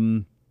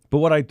 But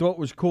what I thought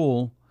was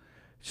cool,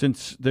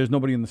 since there's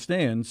nobody in the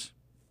stands,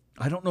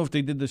 I don't know if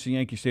they did this in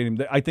Yankee Stadium.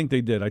 I think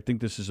they did. I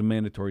think this is a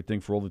mandatory thing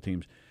for all the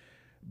teams.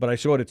 But I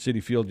saw it at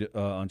Citi Field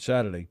on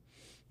Saturday.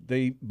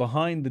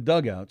 Behind the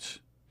dugouts,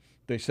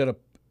 they set up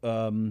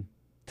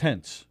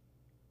tents,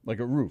 like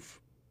a roof.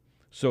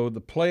 So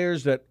the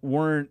players that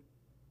weren't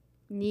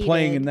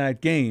playing in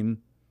that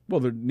game,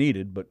 well, they're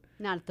needed, but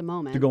not at the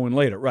moment. To go in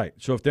later, right?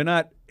 So if they're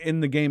not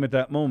in the game at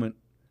that moment,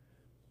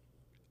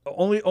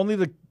 only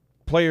the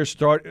players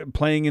start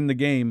playing in the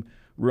game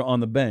were on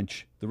the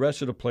bench. The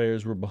rest of the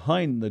players were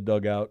behind the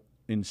dugout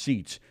in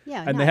seats.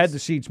 Yeah, and they had the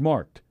seats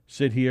marked.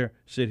 Sit here,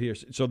 sit here.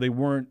 So they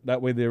weren't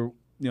that way. They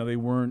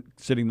weren't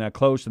sitting that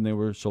close, and they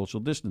were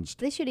social distanced.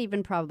 They should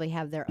even probably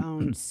have their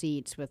own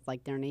seats with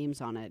like their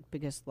names on it,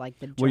 because like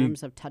the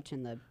germs of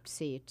touching the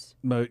seats.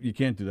 But you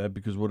can't do that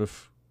because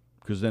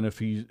because then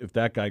if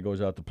that guy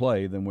goes out to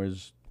play, then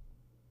where's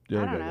the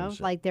other guy? I don't know.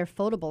 Like they're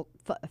foldable.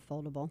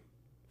 Foldable?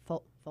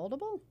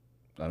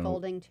 I don't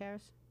folding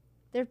chairs.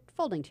 They're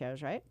folding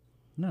chairs, right?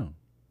 No.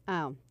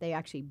 Oh,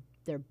 they're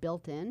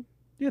built in.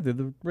 Yeah, they're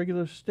the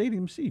regular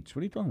stadium seats.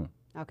 What are you talking about?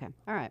 Okay,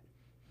 all right.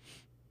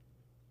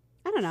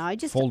 I don't know. I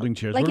just folding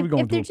chairs. Like what are we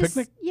going to a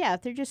picnic? Yeah,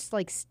 if they're just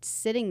like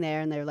sitting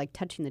there and they're like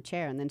touching the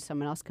chair, and then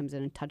someone else comes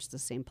in and touches the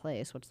same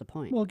place, what's the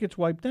point? Well, it gets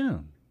wiped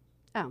down.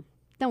 Oh,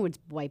 no one's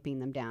wiping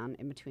them down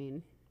in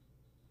between.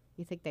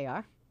 You think they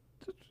are?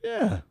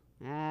 Yeah.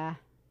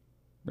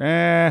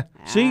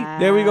 See, Ah.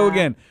 there we go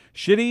again.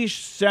 Shitty,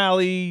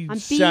 Sallie, I'm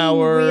being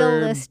sour.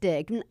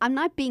 realistic. I'm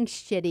not being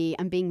shitty.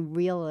 I'm being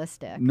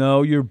realistic.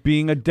 No, you're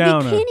being a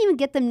downer. We can't even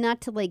get them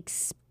not to like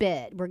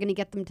spit. We're gonna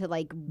get them to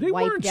like They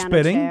wipe weren't down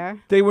spitting. a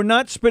chair. They were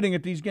not spitting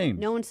at these games.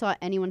 No one saw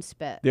anyone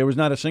spit. There was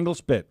not a single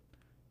spit.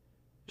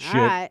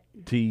 All right.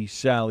 Shit,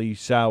 Sallie,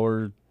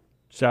 sour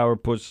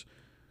puss.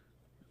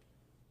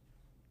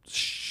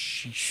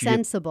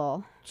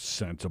 Sensible.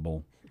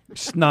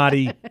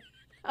 Snotty.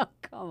 Oh,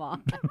 come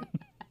on.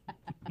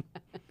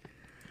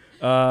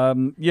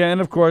 Yeah, and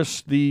of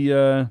course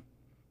the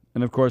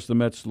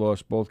Mets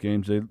lost both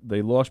games.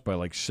 They lost by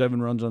like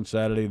 7 runs on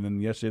Saturday, and then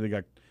yesterday they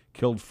got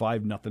killed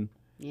 5-0.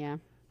 Yeah.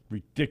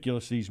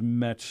 Ridiculous, these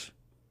Mets.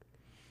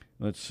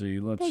 Let's see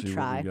what we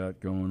try. got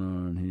going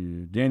on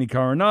here. Danny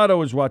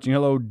Coronado is watching.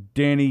 Hello,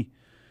 Danny.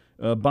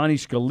 Bonnie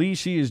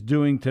Scalisi is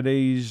doing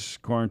today's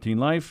Quarantine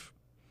Life.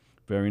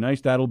 Very nice.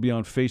 That'll be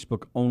on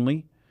Facebook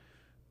only.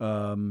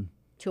 2:00.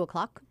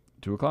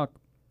 2:00.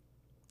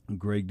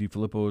 Greg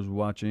DiFilippo is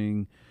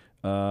watching.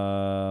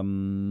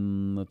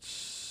 Let's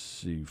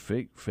see.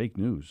 Fake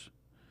news.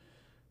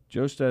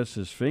 Joe Stas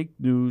says fake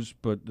news,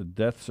 but the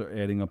deaths are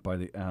adding up by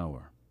the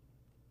hour.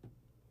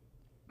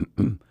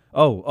 Greg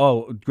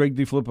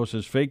DiFilippo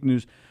says fake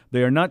news.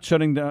 They are not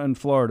shutting down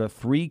Florida.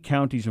 3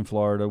 counties in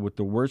Florida with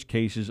the worst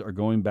cases are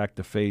going back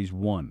to phase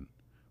 1.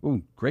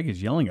 Ooh, Greg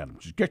is yelling at him.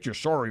 Just get your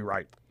story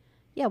right.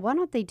 Yeah, why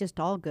don't they just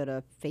all go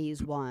to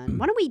phase 1?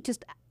 Why don't we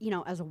just,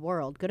 as a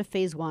world, go to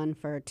phase 1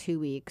 for 2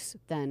 weeks,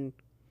 then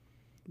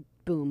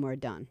boom, we're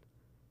done.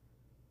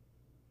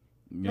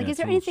 Yeah, is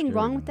there anything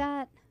wrong with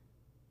that?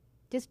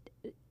 Just,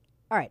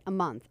 all right, a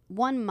month.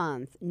 1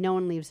 month, no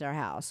one leaves their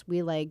house.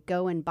 We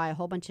go and buy a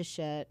whole bunch of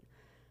shit,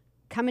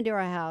 come into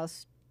our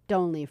house,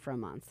 don't leave for a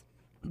month.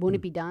 Won't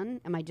it be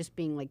done? Am I just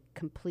being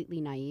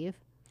completely naive?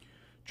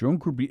 Joan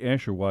Kruby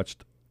Asher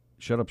watched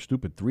Shut Up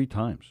Stupid 3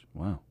 times.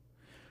 Wow.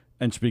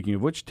 And speaking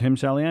of which, Tim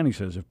Saliani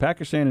says, if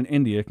Pakistan and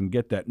India can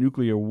get that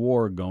nuclear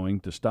war going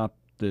to stop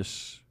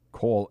this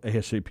call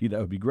ASAP. That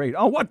would be great.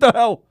 Oh, what the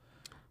hell?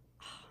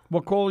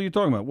 What call are you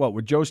talking about? What,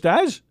 with Joe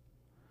Staz?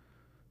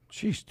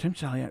 Jeez, Tim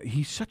Sallie,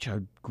 he's such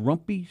a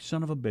grumpy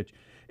son of a bitch.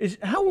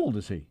 How old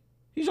is he?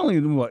 He's only,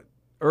 what,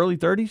 early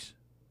 30s?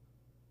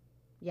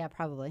 Yeah,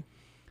 probably.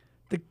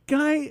 The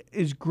guy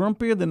is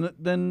grumpier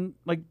than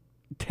like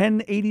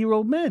 10,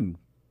 80-year-old men.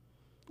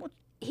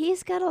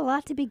 He's got a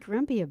lot to be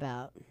grumpy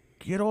about.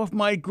 Get off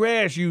my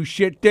grass, you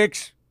shit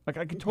dicks. Like,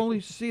 I can totally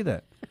see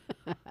that.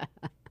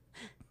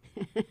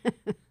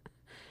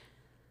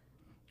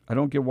 I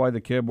don't get why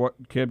the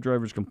cab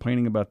driver's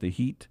complaining about the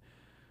heat.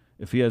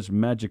 If he has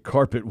magic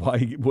carpet,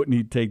 why wouldn't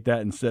he take that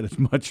instead? It's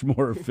much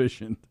more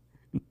efficient.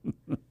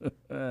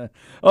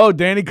 Oh,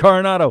 Danny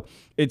Coronado.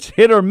 It's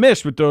hit or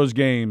miss with those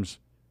games.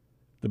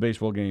 The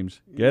baseball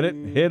games. Get it?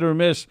 Hit or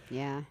miss.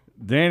 Yeah.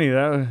 Danny,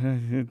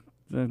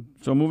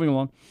 so moving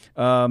along.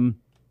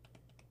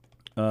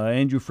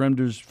 Andrew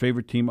Fremder's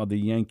favorite team are the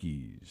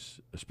Yankees,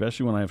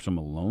 especially when I have some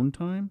alone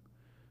time.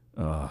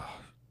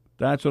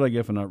 That's what I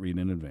get for not reading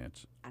in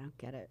advance. I don't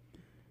get it.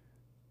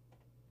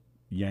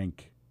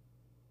 Yank.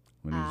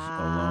 When he's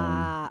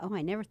alone. Oh,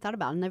 I never thought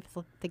about it. I'll never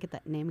think of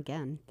that name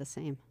again. The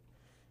same.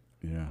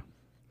 Yeah.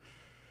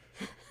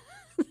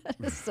 That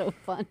is so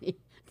funny.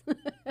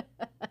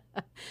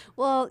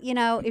 Well, you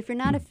know, if you're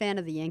not a fan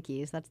of the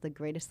Yankees, that's the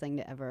greatest thing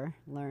to ever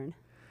learn.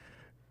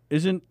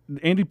 Isn't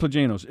Andy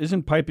Plajanos,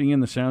 isn't piping in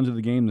the sounds of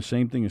the game the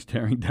same thing as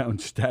tearing down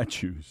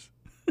statues?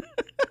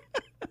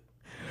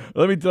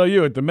 Let me tell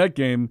you, at the Met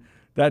game,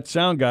 that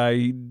sound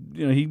guy,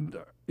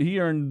 he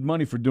earned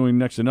money for doing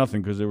next to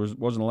nothing because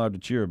wasn't allowed to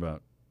cheer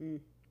about.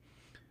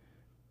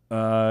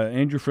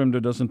 Andrew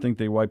Fremder doesn't think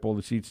they wipe all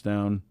the seats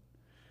down.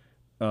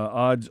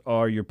 Odds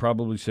are you're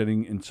probably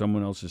sitting in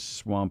someone else's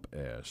swamp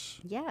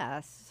ass.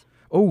 Yes.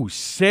 Oh,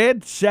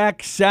 Sad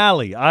Sack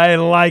Sallie. I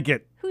like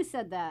it. Who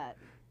said that?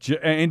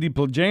 Andy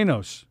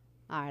Plajanos.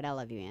 All right, I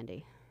love you,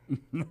 Andy.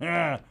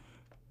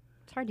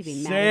 It's hard to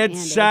be mad at Sad Andy.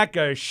 sack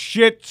of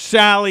shit,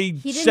 Sally,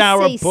 He didn't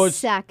sour say puss.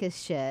 sack of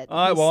shit.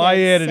 Well, He I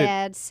said added it.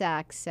 Sad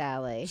sack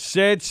Sally.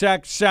 Sad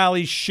sack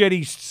Sally,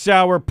 shitty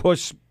sour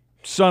puss,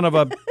 son of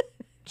a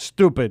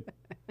stupid.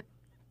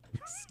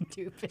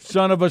 Stupid.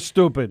 Son of a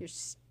stupid. You're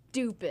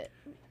stupid.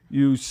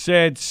 You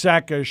sad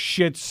sack of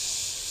shit,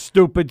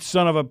 stupid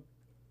son of a.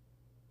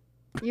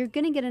 You're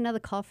going to get another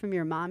call from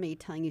your mommy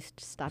telling you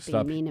to stop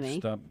being mean to me.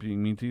 Stop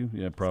being mean to you?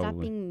 Yeah, probably. Stop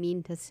being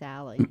mean to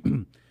Sally.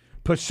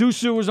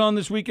 Pasusu was on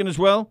this weekend as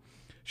well.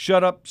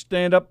 Shut up,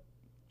 stand up.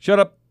 Shut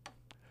up.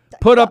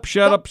 Put up,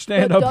 shut up,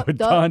 stand up with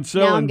Don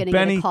Sill Now I'm and going to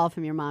Benny. get a call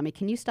from your mommy.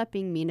 Can you stop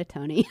being mean to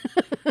Tony?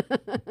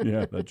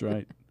 Yeah, that's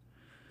right.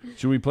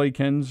 Should we play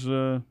Ken's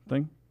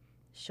thing?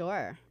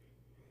 Sure.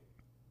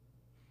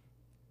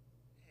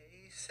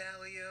 Hey,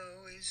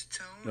 Sally-O, is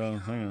Tony Oh,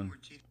 hang on. home?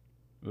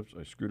 Oops,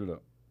 I screwed it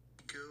up.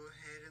 Go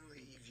ahead and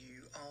leave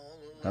you all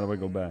alone. How do I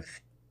go back?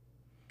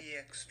 with the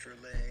extra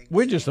legs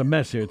We're just a and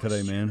mess here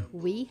today, man.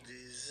 We?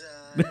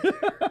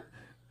 desire.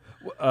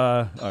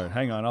 All right,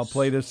 hang on. I'll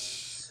play this.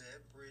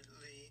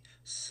 Separately,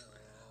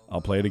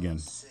 I'll play it again.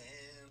 It's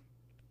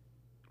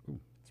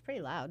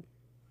pretty loud.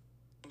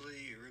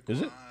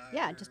 Is it?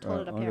 Yeah, just All hold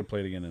right, it up I'm here. going to play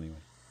it again anyway.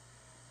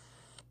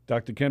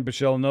 Dr. Ken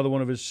Pichelle, another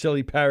one of his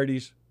silly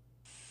parodies.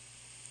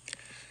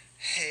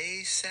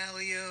 Hey,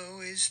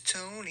 Sally-O, is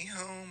Tony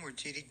home, or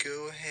did he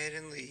go ahead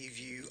and leave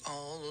you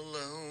all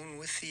alone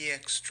with the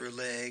extra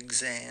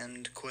legs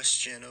and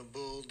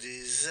questionable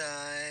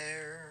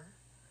desire?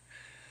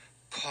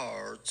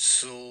 Parts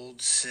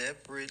sold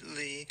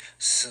separately,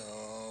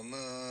 some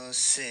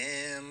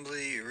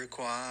assembly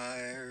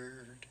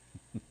required.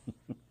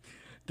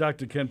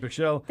 Dr. Ken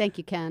Pichelle. Thank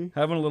you, Ken.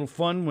 Having a little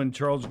fun when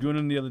Charles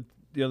Goonan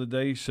the other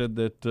day said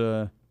that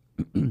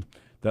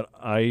that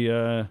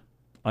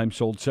I'm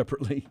sold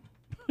separately.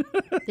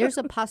 There's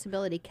a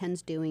possibility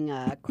Ken's doing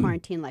a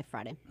Quarantine Life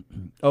Friday.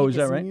 Oh, He is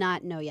that does right?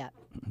 not know yet.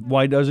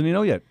 Why doesn't he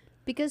know yet?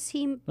 Because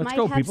he Let's might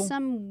go, have people.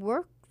 some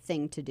work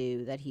thing to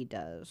do that he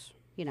does.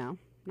 You know,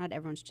 not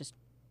everyone's just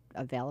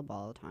available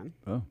all the time.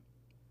 Oh,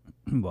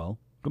 well,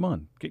 come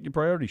on, get your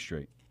priorities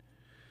straight.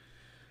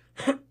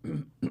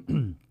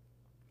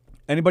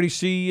 Anybody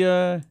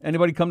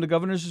come to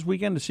Governors this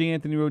weekend to see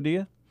Anthony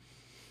Rodia?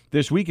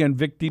 This weekend,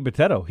 Vic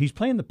DeVitto. He's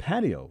playing the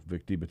patio,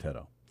 Vic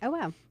DeVitto. Oh,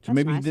 wow. So That's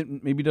maybe nice.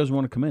 maybe he doesn't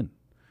want to come in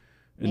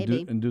and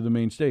Maybe. do the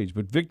main stage.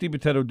 But Vic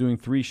DeVitto doing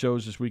 3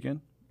 shows this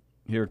weekend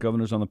here at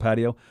Governors on the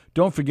Patio.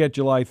 Don't forget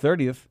July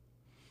 30th.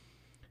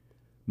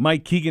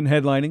 Mike Keegan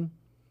headlining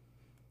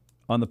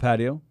on the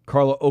patio.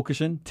 Carla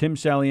Okerson, Tim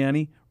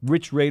Saliani,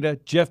 Rich Rader,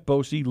 Jeff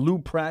Bosey, Lou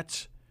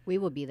Pratz. We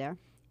will be there.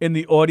 In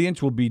the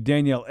audience will be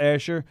Danielle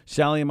Asher,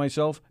 Sally and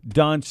myself,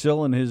 Don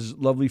Sill and his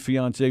lovely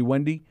fiancée,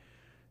 Wendy.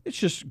 It's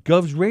just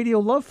Gov's Radio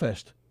Love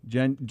Fest,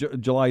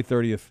 July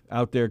 30th,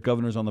 out there at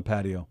Governors on the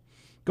Patio.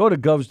 Go to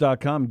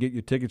govs.com and get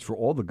your tickets for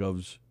all the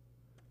Govs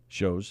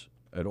shows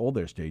at all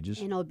their stages.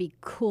 And it'll be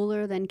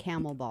cooler than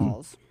camel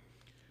balls.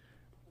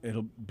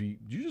 It'll be...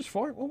 Did you just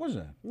fart? What was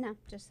that? No,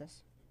 just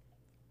this.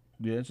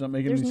 Yeah, it's not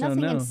making There's any sound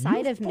nothing now.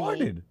 inside You of me.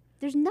 farted.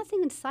 There's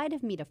nothing inside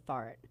of me to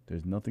fart.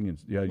 There's nothing in.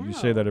 Yeah, you No,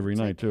 say that every it's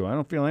night like- too. I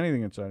don't feel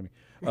anything inside of me.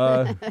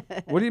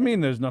 What do you mean?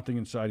 There's nothing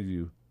inside of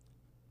you?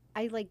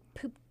 I like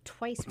pooped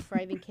twice before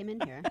I even came in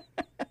here.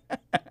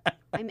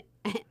 I'm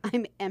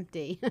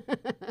empty.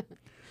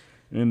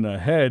 In the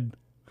head.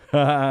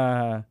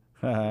 Yeah,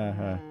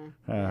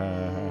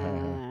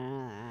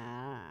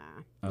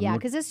 look-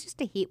 because it's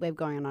just a heat wave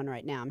going on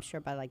right now. I'm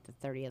sure by like the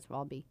 30th,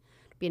 it'll be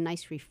a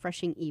nice,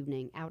 refreshing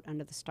evening out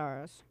under the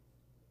stars.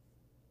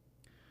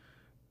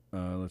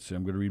 Let's see.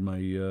 I'm going to read my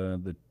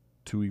the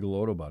Two Eagle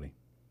Auto Body.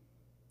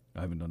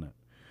 I haven't done that.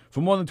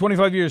 For more than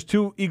 25 years,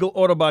 Two Eagle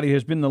Auto Body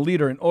has been the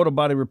leader in auto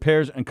body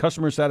repairs and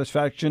customer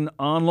satisfaction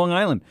on Long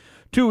Island.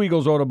 Two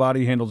Eagles Auto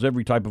Body handles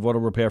every type of auto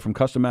repair, from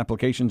custom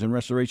applications and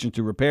restorations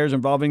to repairs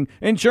involving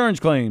insurance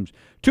claims.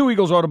 Two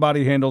Eagles Auto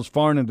Body handles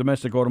foreign and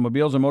domestic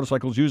automobiles and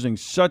motorcycles using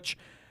such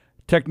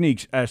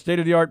techniques as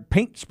state-of-the-art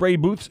paint spray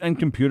booths and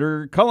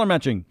computer color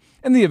matching.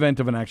 In the event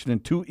of an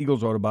accident, Two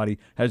Eagles Auto Body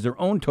has their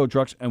own tow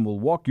trucks and will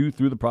walk you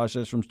through the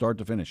process from start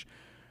to finish.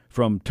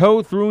 From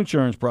tow through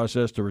insurance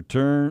process to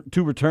return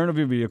of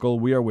your vehicle,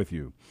 we are with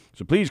you.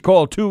 So please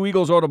call Two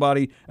Eagles Auto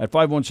Body at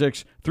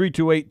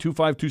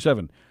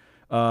 516-328-2527.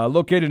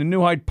 Located in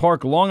New Hyde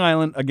Park, Long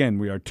Island. Again,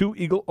 we are Two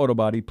Eagle Auto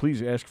Body.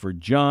 Please ask for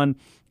John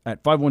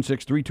at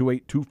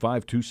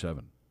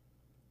 516-328-2527.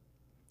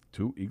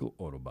 Two Eagle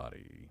Auto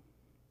Body.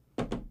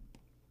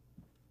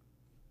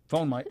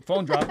 Phone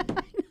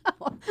drop.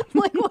 I'm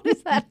like, what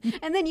is that?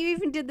 And then you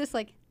even did this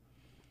like.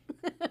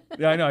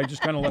 Yeah, I know. I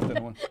just kind of left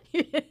that one.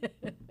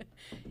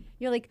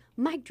 You're like,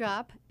 mic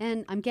drop,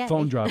 and I'm getting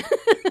Phone drop.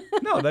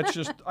 No, that's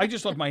just, I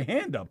just left my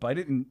hand up. I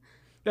didn't,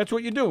 that's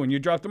what you do when you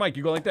drop the mic.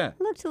 You go like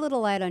that. Looks a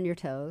little light on your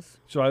toes.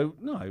 So I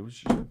was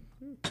just,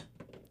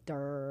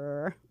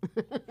 Durr.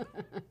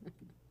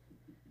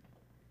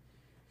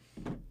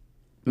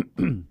 what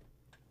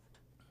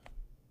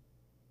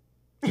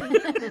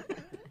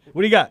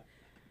do you got?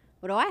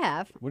 What do I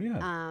have? What do you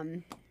have?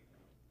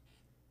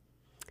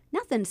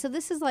 Nothing. So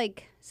this is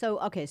like, so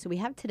we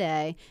have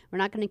today. We're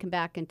not going to come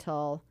back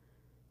until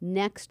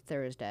next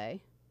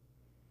Thursday.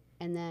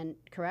 And then,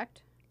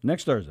 correct?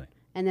 Next Thursday.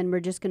 And then we're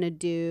just going to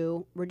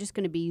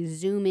be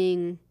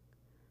Zooming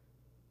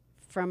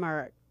from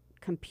our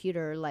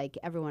computer like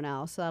everyone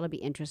else. So that'll be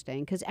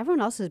interesting because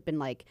everyone else has been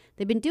like,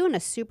 they've been doing a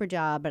super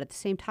job, but at the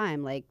same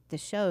time, like the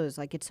shows,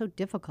 like it's so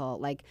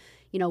difficult. Like,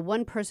 you know,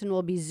 one person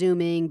will be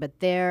Zooming, but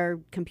their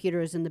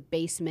computer is in the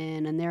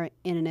basement and their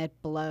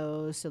internet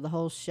blows. So the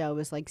whole show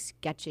is like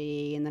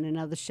sketchy. And then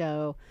another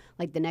show,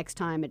 like the next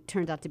time it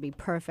turns out to be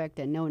perfect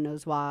and no one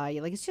knows why.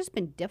 Like it's just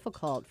been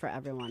difficult for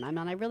everyone. I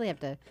mean, I really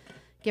have to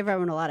give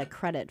everyone a lot of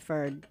credit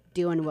for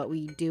doing what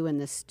we do in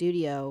the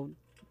studio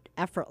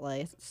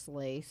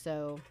effortlessly.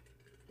 So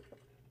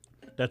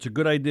That's a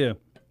good idea.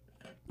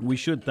 We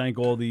should thank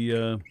all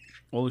the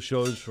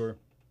shows for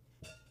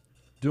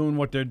doing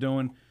what they're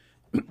doing,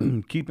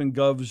 keeping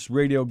Gov's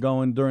radio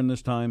going during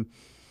this time,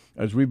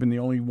 as we've been the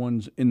only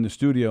ones in the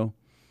studio.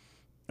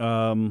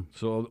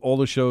 So all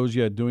the shows,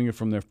 doing it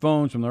from their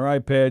phones, from their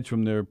iPads,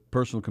 from their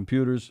personal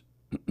computers,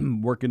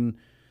 working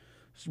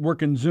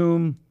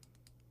Zoom.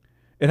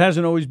 It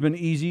hasn't always been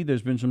easy.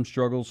 There's been some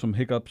struggles, some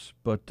hiccups,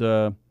 but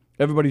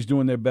everybody's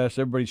doing their best.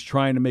 Everybody's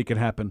trying to make it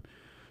happen.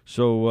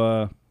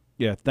 So,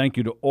 thank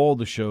you to all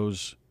the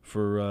shows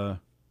for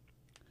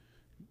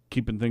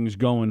keeping things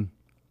going.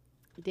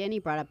 Danny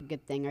brought up a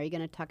good thing. Are you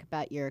going to talk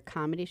about your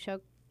comedy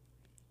show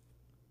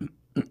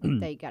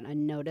that you got a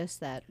notice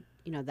that,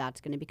 you know,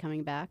 that's going to be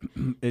coming back?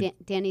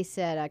 Danny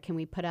said, can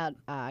we put out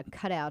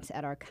cutouts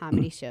at our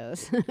comedy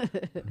shows?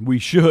 We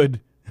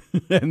should.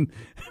 and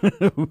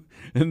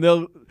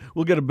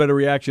we'll get a better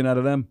reaction out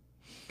of them.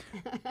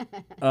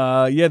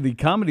 The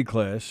comedy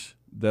class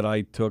that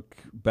I took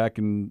back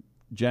in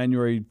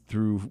January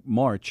through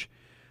March,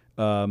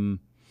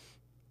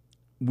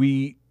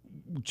 we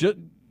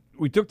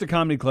took the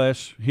comedy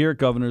class here at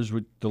Governor's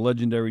with the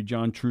legendary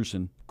John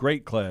Truson.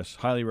 Great class,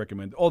 highly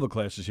recommend. All the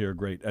classes here are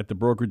great. At the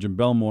brokerage in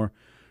Belmore,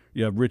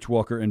 you have Rich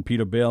Walker and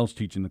Peter Bales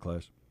teaching the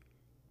class.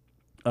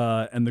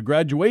 And the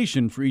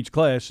graduation for each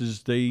class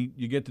is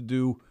you get to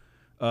do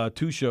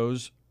 2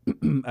 shows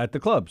at the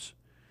clubs.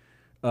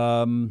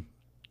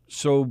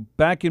 So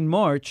back in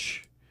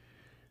March,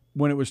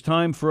 when it was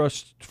time for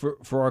us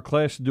for our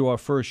class to do our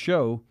first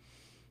show,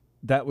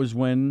 that was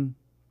when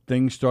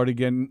things started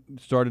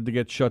to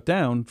get shut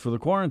down for the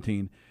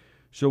quarantine.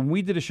 So when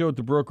we did a show at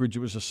the brokerage, it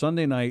was a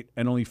Sunday night,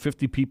 and only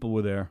 50 people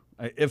were there,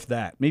 if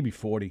that, maybe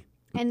 40.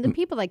 And the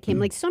people that came,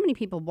 like so many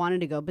people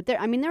wanted to go, but there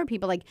were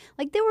people like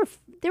there were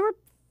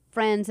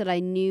friends that I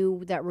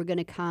knew that were going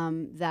to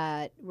come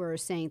that were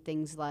saying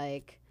things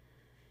like,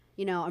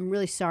 you know, I'm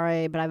really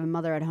sorry, but I have a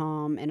mother at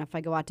home, and if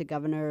I go out to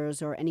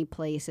Governor's or any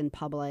place in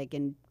public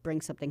and bring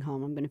something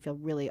home, I'm going to feel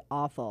really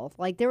awful.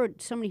 Like, there were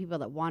so many people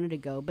that wanted to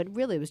go, but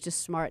really it was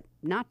just smart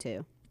not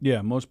to.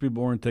 Yeah, most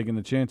people weren't taking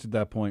the chance at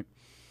that point.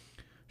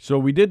 So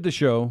we did the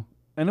show,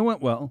 and it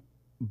went well,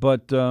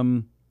 but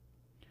that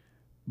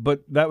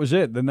was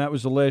it. Then that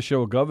was the last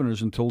show of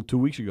Governor's until 2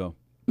 weeks ago.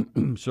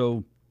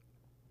 So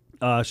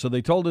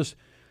they told us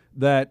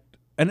that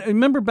And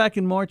remember back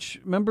in March,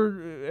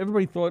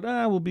 everybody thought,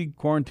 we'll be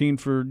quarantined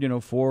for,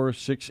 4,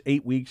 6,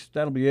 8 weeks.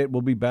 That'll be it.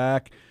 We'll be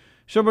back.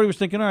 So everybody was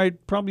thinking, all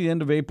right, probably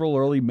end of April,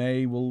 early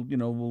May, we'll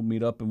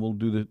meet up and we'll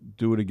do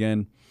it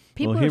again.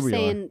 People well, are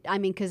saying, I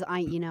mean, because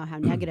you know how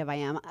negative I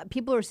am.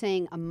 People are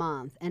saying a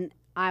month, and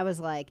I was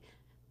like,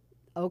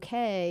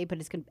 okay, but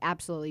it's going to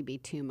absolutely be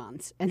 2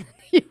 months. And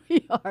here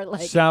we are,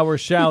 like Sour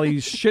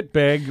Sally's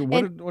shitbag.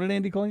 What did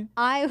Andy call you?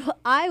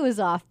 I was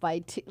off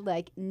by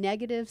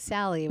negative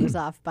Sallie was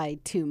off by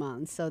 2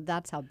 months. So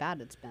that's how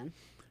bad it's been.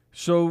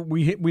 So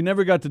we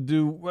never got to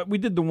do. We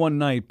did the one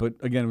night, but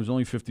again, it was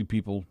only 50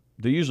 people.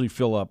 They usually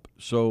fill up.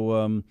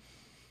 So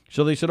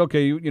so they said,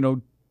 okay,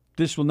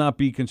 this will not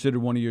be considered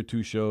one of your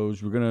 2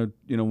 shows. We're gonna,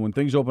 when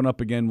things open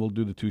up again, we'll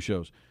do the 2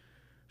 shows.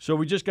 So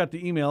we just got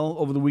the email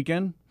over the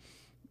weekend.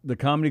 The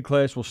comedy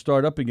class will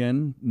start up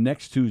again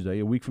next Tuesday,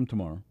 a week from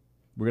tomorrow.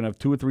 We're going to have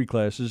 2 or 3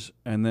 classes,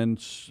 and then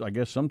I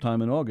guess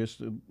sometime in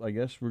August,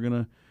 we're going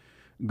to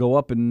go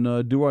up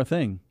and do our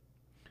thing.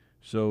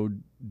 So,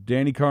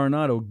 Danny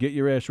Coronado, get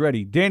your ass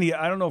ready. Danny,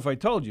 I don't know if I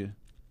told you.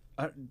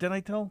 Did I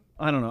tell?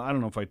 I don't know. I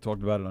don't know if I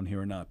talked about it on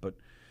here or not, but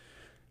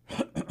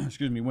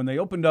excuse me. When they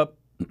opened up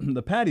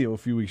the patio a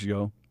few weeks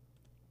ago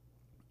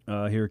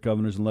here at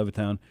Governor's in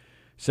Levittown,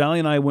 Sallie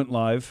and I went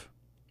live.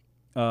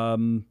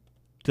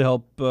 To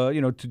help,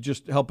 to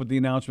just help with the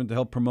announcement, to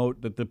help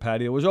promote that the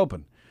patio was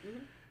open. Mm-hmm.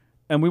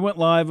 And we went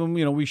live, and,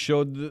 we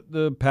showed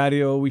the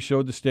patio, we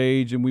showed the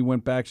stage, and we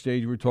went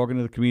backstage. We were talking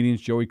to the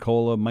comedians, Joey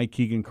Kola, Mike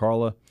Keegan,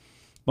 Carla. A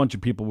bunch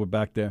of people were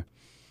back there.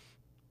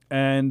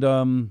 And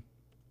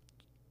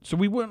so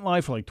we went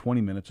live for like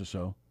 20 minutes or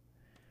so.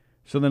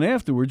 So then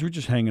afterwards, we're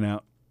just hanging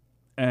out.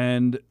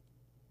 And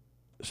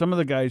some of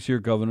the guys here,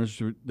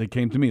 Governors, they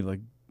came to me like,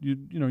 you're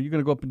going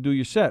to go up and do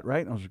your set,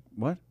 right? And I was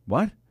like,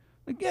 what?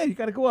 Like, yeah, you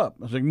got to go up.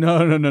 I was like,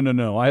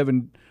 no.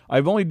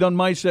 I've only done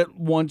my set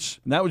once,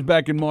 and that was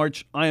back in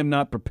March. I am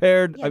not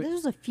prepared. Yeah, this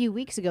was a few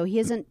weeks ago. He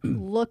hasn't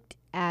looked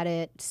at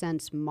it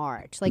since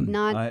March. Like,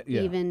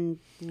 even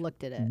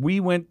looked at it. We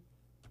went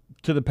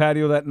to the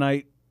patio that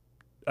night.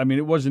 I mean,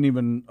 it wasn't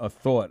even a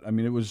thought. I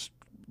mean, it was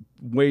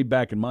way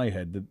back in my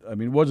head.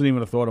 It wasn't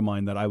even a thought of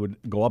mine that I would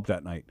go up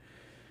that night.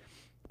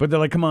 But they're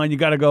like, come on, you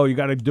got to go. You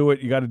got to do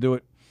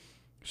it.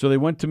 So they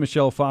went to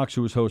Michelle Fox,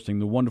 who was hosting,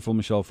 the wonderful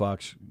Michelle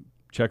Fox.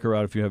 Check her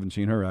out if you haven't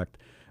seen her act.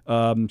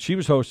 She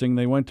was hosting.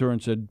 They went to her and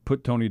said,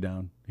 put Tony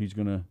down. He's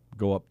going to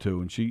go up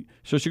too. And she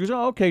goes,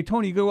 oh, okay,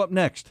 Tony, you go up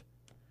next.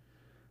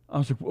 I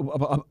was like,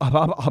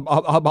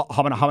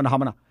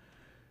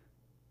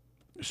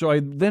 so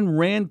I then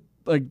ran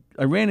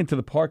into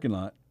the parking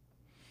lot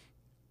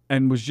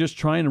and was just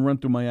trying to run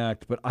through my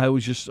act, but I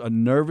was just a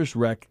nervous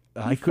wreck.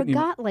 I couldn't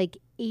forgot like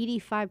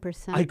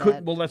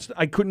 85%.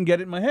 I couldn't get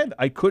it in my head.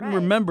 I couldn't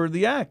remember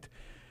the act.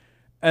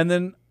 And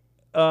then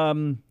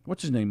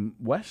what's his name?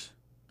 Wes,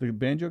 the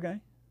banjo guy?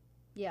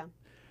 Yeah.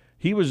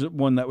 He was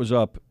one that was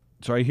up.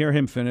 So I hear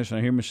him finish, and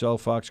I hear Michelle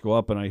Fox go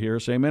up, and I hear her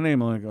say my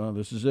name. I'm like, oh,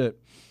 this is it.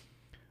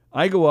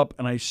 I go up,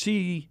 and I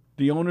see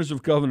the owners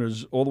of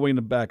Governors all the way in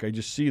the back. I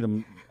just see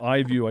them,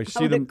 eye view. I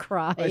see them.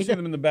 Cried. I see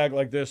them in the back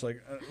like this,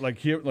 like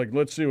here, like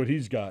let's see what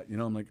he's got.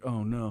 I'm like,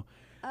 oh no.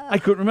 I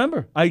couldn't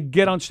remember. I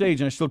get on stage,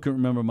 and I still couldn't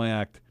remember my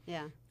act.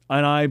 Yeah.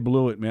 And I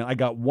blew it, man. I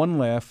got one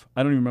laugh.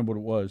 I don't even remember what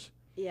it was.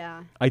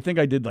 Yeah. I think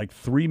I did like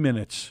 3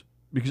 minutes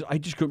because I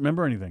just couldn't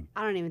remember anything.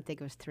 I don't even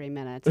think it was 3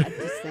 minutes. I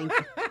just think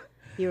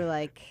you were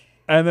like.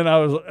 And then I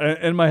was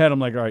in my head, I'm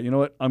like, all right, you know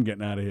what? I'm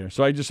getting out of here.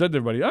 So I just said to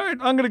everybody, all right,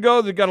 I'm going to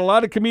go. They've got a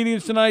lot of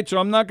comedians tonight, so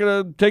I'm not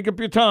going to take up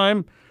your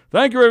time.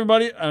 Thank you,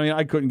 everybody. I mean,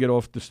 I couldn't get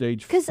off the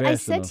stage because I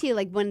said enough. to you,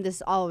 like, when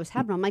this all was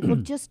happening, I'm like, well,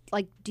 just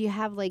like, do you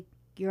have like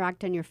your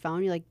act on your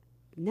phone? You're like,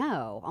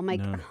 no. I'm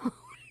like, no.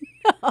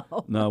 Oh,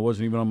 no. No, it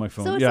wasn't even on my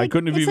phone. So Yeah, like, I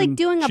couldn't have it's even like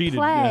doing cheated. a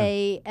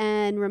play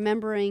and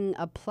remembering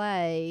a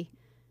play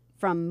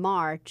from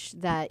March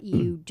that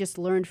you just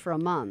learned for a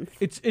month.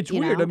 It's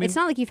weird. I mean, it's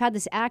not like you've had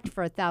this act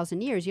for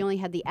 1,000 years. You only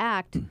had the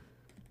act.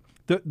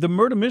 The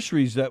murder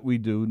mysteries that we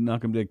do,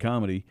 Knock 'em Dead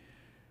Comedy,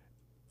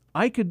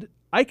 I could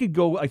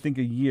go, I think,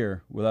 a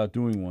year without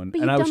doing one,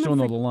 But and I would you've still done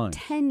know it the for line.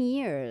 10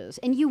 years,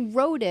 and you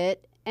wrote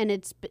it,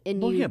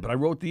 Well, yeah, but I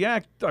wrote the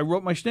act. I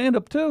wrote my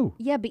stand-up too.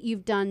 Yeah, but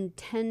you've done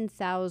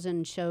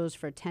 10,000 shows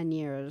for 10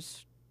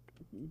 years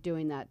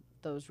doing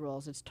those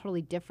roles. It's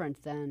totally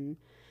different than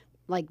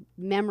like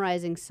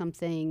memorizing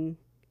something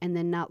and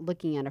then not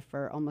looking at it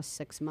for almost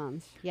 6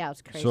 months. Yeah,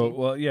 it's crazy.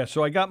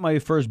 So I got my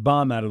first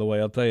bomb out of the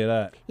way, I'll tell you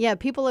that. Yeah,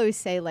 people always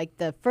say like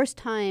the first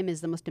time is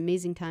the most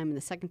amazing time and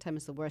the second time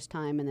is the worst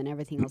time and then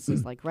everything else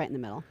is like right in the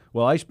middle.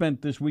 Well, I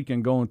spent this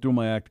weekend going through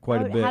my act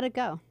quite a bit. How'd it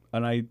go?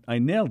 And I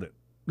nailed it.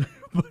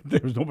 But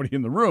there was nobody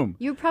in the room.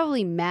 You were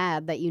probably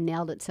mad that you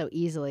nailed it so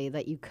easily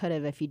that you could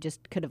have, if you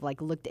just could have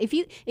like looked,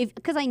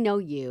 because I know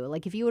you,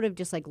 like if you would have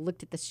just like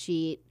looked at the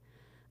sheet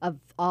of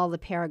all the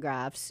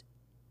paragraphs,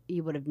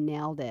 you would have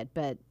nailed it.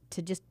 But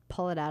to just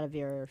pull it out of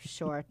your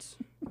shorts,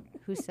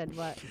 who said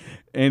what?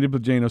 Andy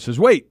Bajano says,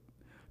 wait,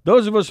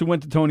 those of us who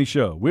went to Tony's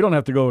show, we don't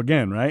have to go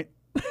again, right?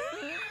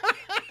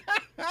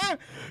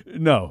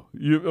 No,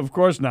 of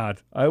course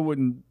not. I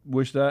wouldn't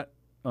wish that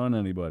on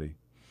anybody.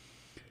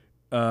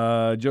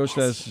 Joe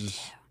says,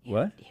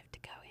 what? You have to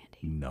go,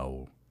 Andy.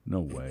 No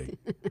way.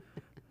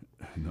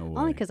 No way.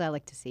 Only because I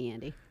like to see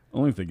Andy.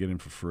 Only if they get in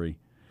for free.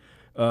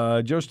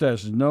 Joe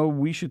says, no,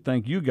 we should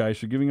thank you guys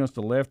for giving us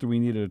the laughter we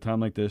need at a time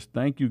like this.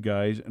 Thank you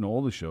guys and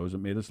all the shows that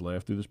made us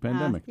laugh through this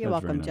pandemic. You're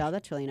That's welcome, very Joe. nice.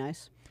 That's really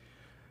nice.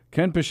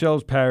 Ken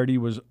Pichel's parody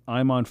was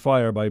I'm on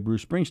Fire by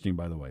Bruce Springsteen,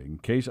 by the way, in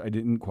case I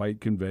didn't quite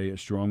convey a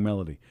strong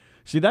melody.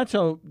 See, that's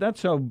how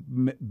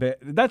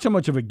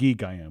much of a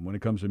geek I am when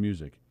it comes to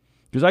music.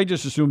 Because I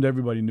just assumed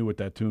everybody knew what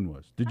that tune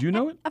was. Did you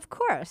know it? Of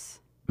course.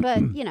 But,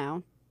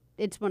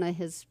 it's one of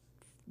his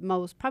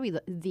probably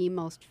the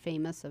most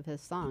famous of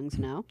his songs,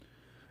 no?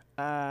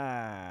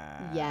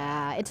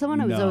 Yeah, it's the one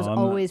that was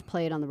always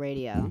played on the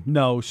radio.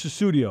 No,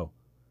 Susudio.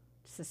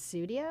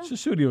 Susudio?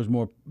 Susudio is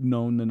more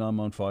known than I'm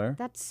on Fire.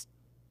 That's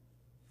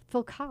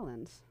Phil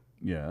Collins.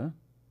 Yeah.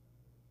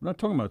 We're not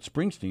talking about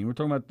Springsteen. We're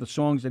talking about the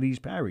songs that he's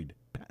parodied.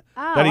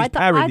 Oh, That he's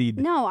parodied.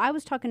 No, I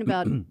was talking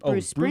about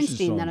Bruce Bruce's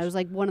Springsteen. That songs. it was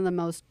like one of the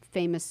most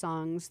famous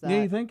songs. That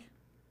Yeah, you think?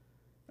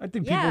 I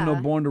think people Yeah. know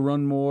Born to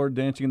Run More,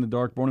 Dancing in the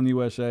Dark, Born in the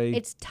USA.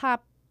 It's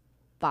top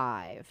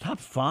 5. Top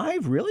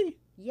 5? Really?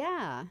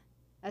 Yeah.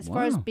 As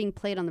far as Wow. being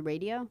played on the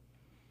radio.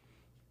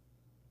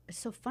 It's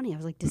so funny. I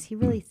was like, does he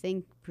really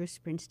think Bruce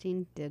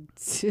Springsteen did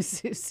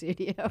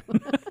Studio?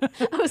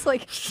 I was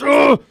like,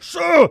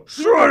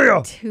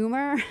 Susudio.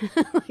 tumor?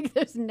 Like,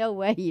 there's no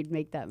way you'd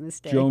make that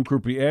mistake. Joan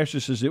Krupe Asher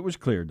says, it was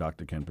clear,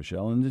 Dr. Ken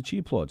Pichel, and the she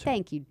applauds him.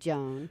 Thank you,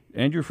 Joan.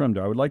 Andrew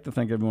Fremder, I would like to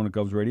thank everyone at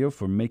Govs Radio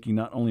for making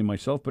not only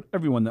myself, but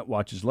everyone that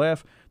watches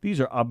laugh. These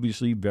are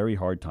obviously very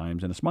hard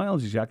times, and a smile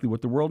is exactly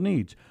what the world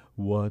needs.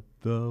 What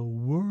the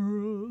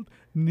world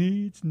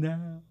needs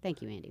now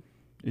Thank you, Andy.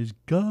 is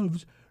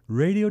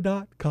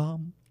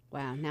govsradio.com.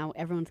 Wow, now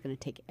everyone's going to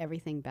take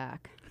everything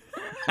back.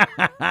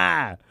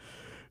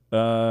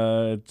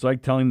 It's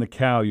like telling the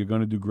cow you're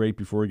going to do great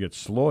before it gets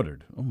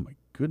slaughtered. Oh, my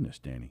goodness,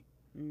 Danny.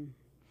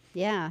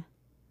 Yeah.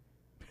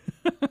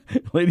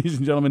 Ladies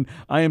and gentlemen,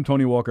 I am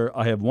Tony Walker.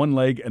 I have one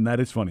leg, and that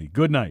is funny.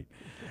 Good night.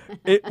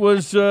 It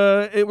was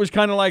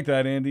kind of like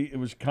that, Andy. It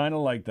was kind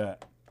of like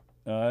that.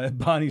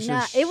 Bonnie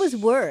Nah, says... it was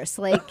worse.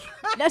 Like,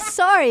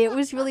 sorry, it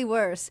was really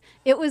worse.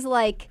 It was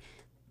like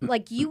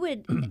you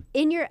would,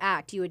 in your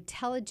act, you would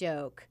tell a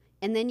joke,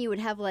 and then you would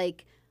have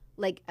like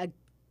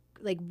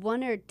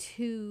one or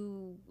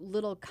two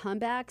little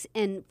comebacks,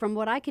 and from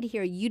what I could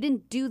hear, you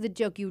didn't do the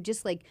joke. You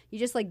just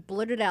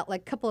blurted out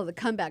like a couple of the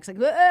comebacks, like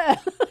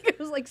it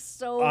was like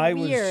so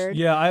weird.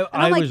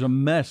 I was a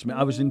mess, man.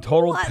 I was in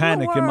total What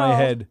panic in my world?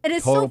 head. And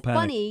it's total so panic.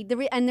 funny. The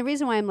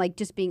reason why I'm like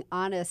just being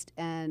honest,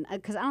 and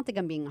because I don't think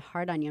I'm being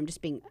hard on you, I'm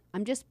just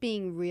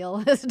being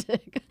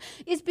realistic,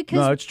 is because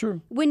No, it's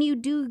true. when you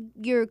do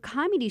your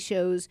comedy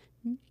shows,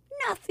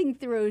 nothing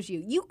throws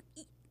you.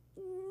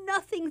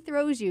 Nothing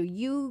throws you.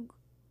 You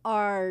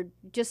are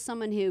just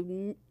someone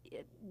who,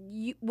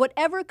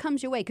 whatever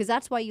comes your way, because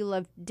that's why you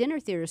love dinner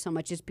theater so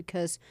much, is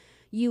because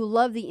you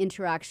love the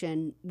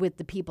interaction with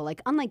the people.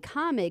 Like, unlike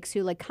comics,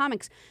 who like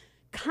comics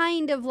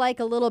kind of like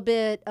a little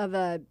bit of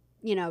a,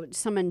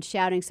 someone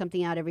shouting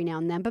something out every now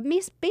and then, but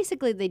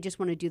basically they just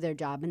want to do their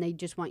job and they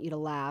just want you to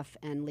laugh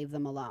and leave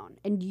them alone.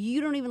 And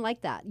you don't even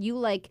like that. You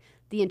like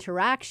the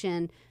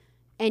interaction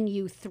and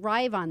you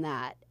thrive on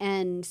that.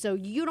 And so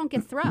you don't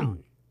get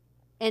thrown.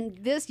 And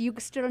this, you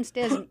stood on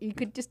stage, and you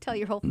could just tell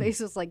your whole face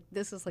was like,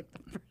 this is like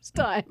the first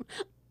time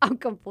I'm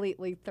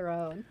completely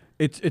thrown.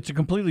 It's a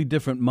completely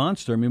different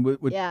monster. I mean,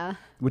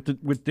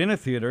 with dinner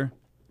theater,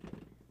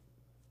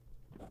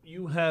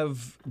 you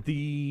have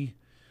the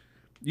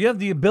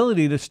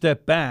ability to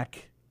step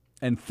back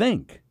and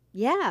think.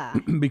 Yeah.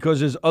 Because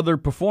there's other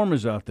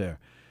performers out there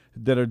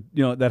that are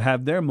that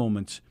have their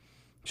moments.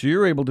 So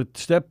you're able to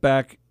step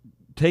back,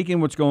 take in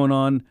what's going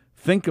on,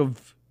 think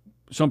of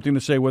something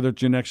to say, whether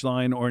it's your next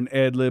line or an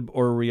ad lib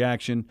or a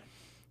reaction,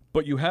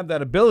 but you have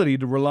that ability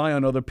to rely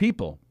on other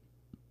people,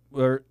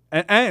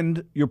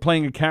 and you're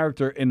playing a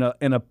character in a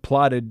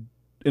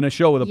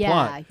show with a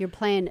plot. Yeah, you're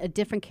playing a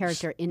different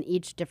character in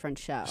each different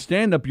show.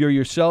 Stand up, you're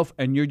yourself,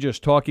 and you're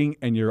just talking,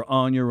 and you're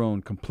on your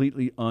own,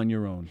 completely on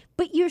your own.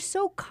 But you're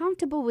so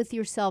comfortable with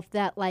yourself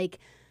that like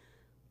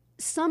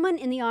someone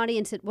in the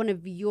audience at one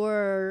of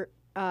your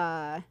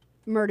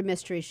murder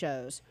mystery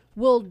shows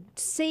will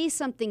say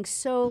something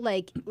so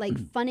like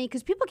funny,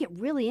 because people get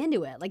really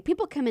into it. Like,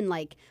 people come in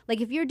like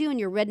if you're doing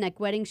your redneck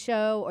wedding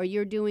show, or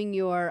you're doing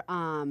your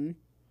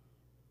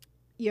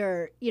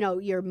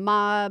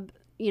mob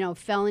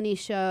felony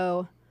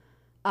show,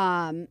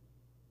 they'll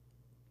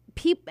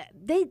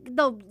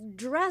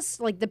dress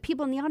like, the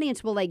people in the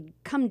audience will like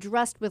come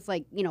dressed with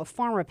like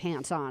farmer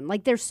pants on,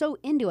 like they're so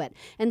into it,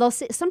 and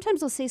sometimes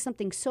they'll say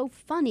something so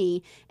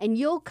funny, and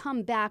you'll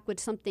come back with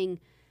something,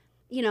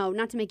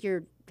 not to make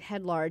your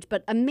head large,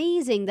 but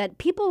amazing, that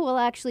people will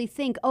actually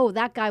think, oh,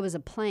 that guy was a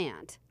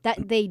plant,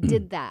 that they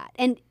did that.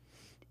 And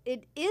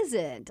it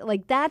isn't.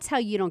 Like, that's how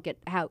you don't get,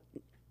 how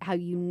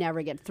you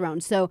never get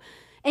thrown. So,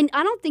 and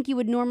I don't think you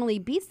would normally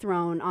be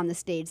thrown on the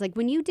stage. Like,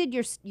 when you did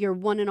your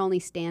one and only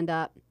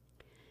stand-up,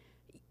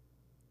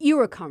 you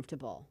were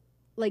comfortable.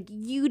 Like,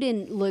 you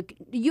didn't look,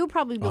 you were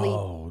probably really...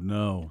 Oh,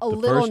 no. a The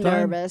little first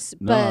time? nervous,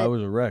 No, but I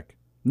was a wreck.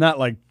 Not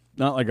like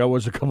I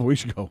was a couple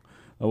weeks ago.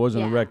 I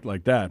wasn't a Yeah. wreck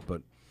like that,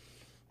 but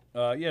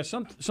yeah.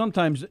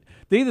 Sometimes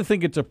they either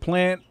think it's a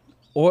plant,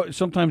 or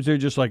sometimes they're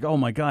just like, "Oh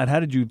my God, how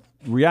did you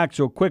react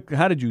so quick?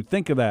 How did you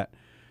think of that?"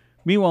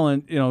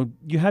 Meanwhile,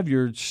 you have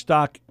your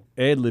stock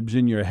ad libs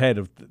in your head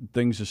of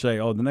things to say.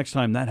 Oh, the next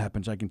time that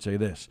happens, I can say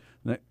this.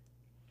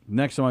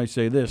 Next time I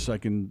say this, I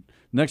can.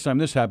 Next time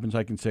this happens,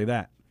 I can say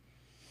that.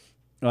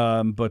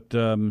 But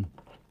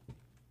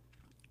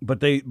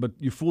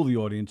you fool the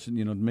audience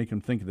and make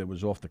them think that it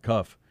was off the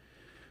cuff.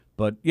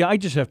 But yeah, I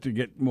just have to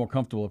get more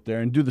comfortable up there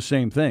and do the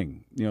same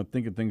thing.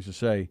 Think of things to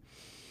say.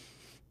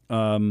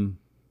 And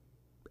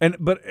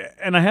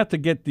I have to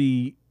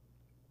be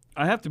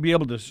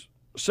able to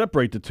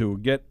separate the two.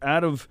 Get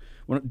out of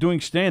when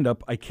doing stand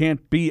up, I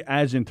can't be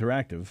as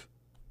interactive,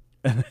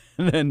 and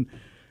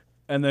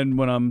then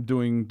when I'm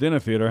doing dinner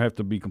theater, I have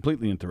to be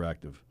completely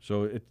interactive.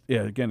 So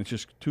again, it's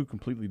just two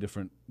completely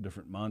different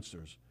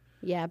monsters.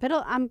 yeah, but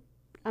I'm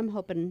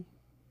hoping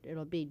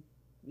it'll be,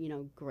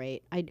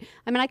 great. I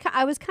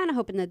was kind of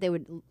hoping that they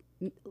would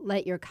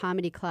let your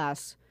comedy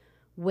class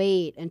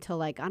wait until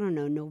like, I don't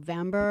know,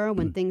 November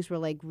when things were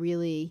like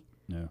really,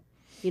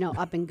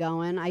 up and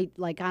going. I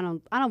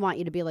don't want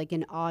you to be like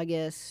in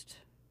August,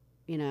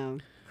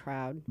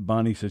 crowd.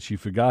 Bonnie said she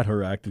forgot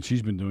her act, and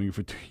she's been doing it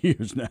for 2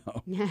 years now.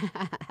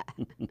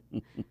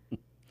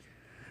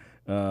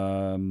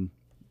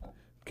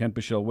 Kent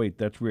Bichelle, wait,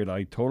 that's weird.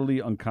 I totally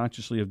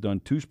unconsciously have done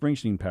 2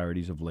 Springsteen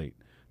parodies of late.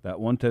 That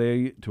one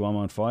today to I'm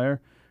on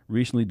Fire,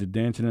 recently to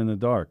Dancing in the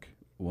Dark.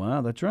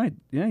 Wow, that's right.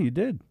 Yeah, you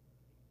did.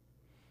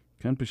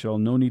 Kent Bichelle,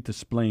 no need to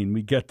splain.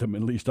 We get them,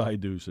 at least I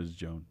do, says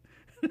Joan.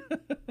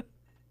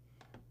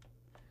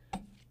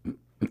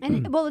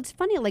 And well, it's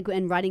funny, like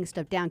in writing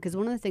stuff down, because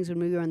one of the things when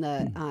we were on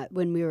the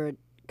when we were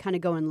kind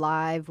of going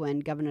live when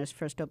Governors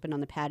first opened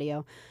on the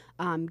patio,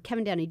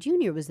 Kevin Downey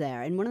Jr. was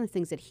there, and one of the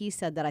things that he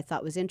said that I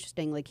thought was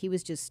interesting, like he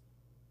was just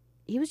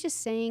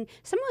saying,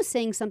 someone was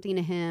saying something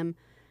to him,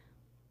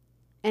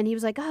 and he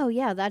was like, "Oh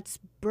yeah, that's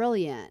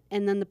brilliant,"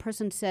 and then the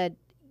person said,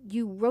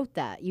 "You wrote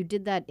that, you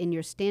did that in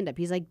your stand-up."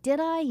 He's like,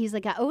 "Did I?" He's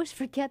like, "I always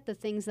forget the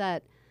things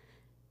that."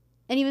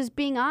 And he was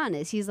being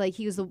honest. He's like,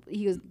 he was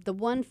the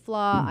one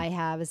flaw I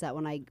have is that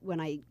when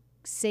I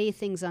say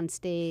things on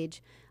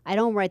stage, I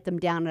don't write them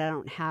down and I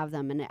don't have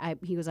them. And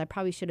he goes, I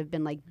probably should have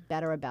been like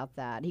better about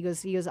that. He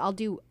goes, I'll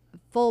do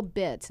full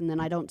bits and then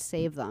I don't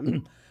save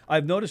them.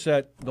 I've noticed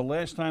that the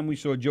last time we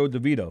saw Joe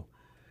DeVitto,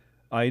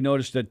 I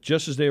noticed that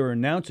just as they were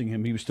announcing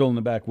him, he was still in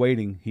the back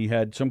waiting. He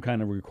had some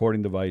kind of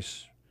recording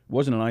device. It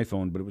wasn't an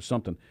iPhone, but it was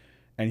something.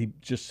 And he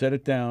just set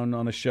it down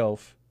on a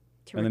shelf.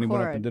 And then he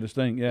went up and did his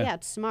thing. Yeah,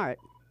 it's smart.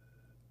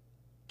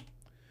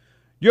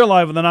 You're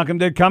live on the Knock 'em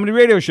Dead Comedy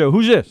Radio Show.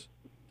 Who's this?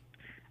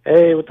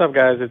 Hey, what's up,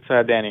 guys? It's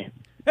Danny.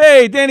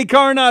 Hey, Danny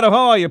Coronado.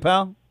 How are you,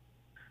 pal?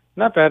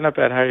 Not bad, not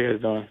bad. How are you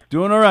guys doing?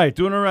 Doing all right,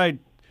 doing all right.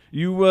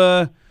 You,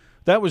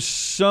 that was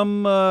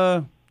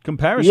some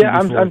comparison.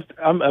 Yeah, before.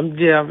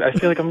 I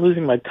feel like I'm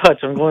losing my touch.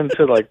 I'm going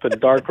to like the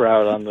dark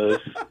route on this.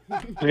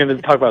 I'm going to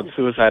talk about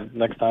suicide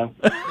next time.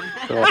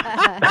 So.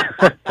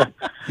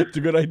 It's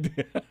a good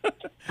idea.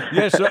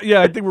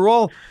 I think we're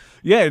all.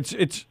 Yeah,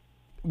 it's.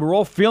 We're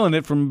all feeling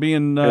it from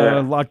being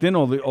locked in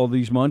all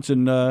these months,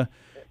 and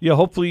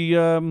hopefully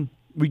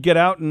we get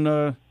out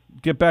and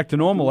get back to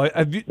normal.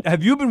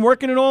 Have you been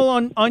working at all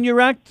on your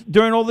act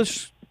during all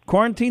this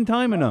quarantine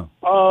time, or no?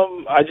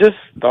 I just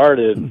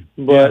started,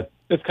 but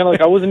it's kind of like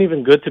I wasn't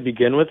even good to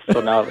begin with,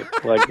 so now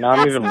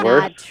I'm even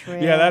worse.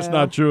 True. Yeah, that's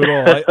not true at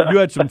all. You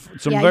had some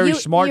very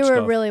smart stuff. You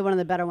were really one of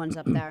the better ones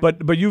up there.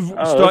 But you've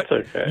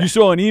okay. You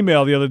saw an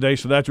email the other day,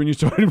 so that's when you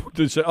started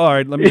to say, all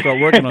right, let me start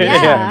working on this.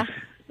 Yeah.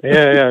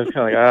 Yeah, it's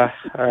kind of like,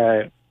 all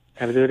right,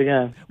 gotta do it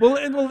again.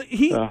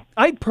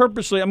 I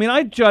purposely,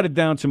 I jotted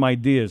down some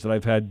ideas that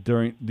I've had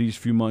during these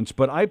few months,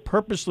 but I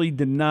purposely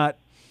did not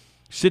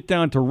sit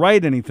down to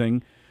write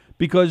anything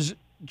because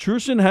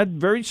Truson had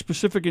very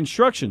specific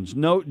instructions.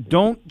 No,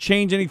 don't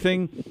change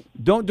anything.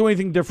 Don't do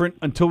anything different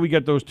until we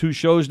get those 2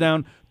 shows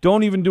down.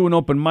 Don't even do an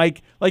open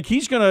mic. Like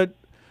he's going to,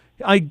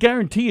 I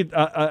guarantee it,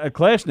 a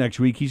class next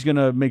week, he's going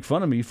to make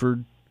fun of me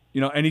for,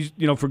 and he's,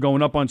 for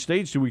going up on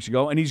stage 2 weeks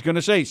ago, and he's going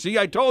to say, see,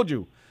 I told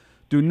you.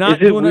 Do not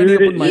do an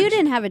open mic. You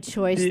didn't have a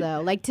choice,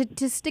 though. Like,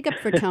 to stick up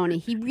for Tony,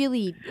 he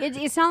really,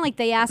 it's not like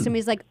they asked him,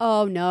 he's like,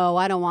 oh, no,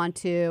 I don't want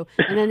to.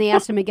 And then they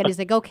asked him again, he's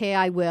like, okay,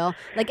 I will.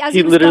 Like, as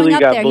he was going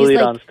up there, he's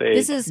like,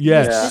 this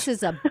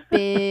is a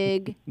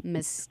big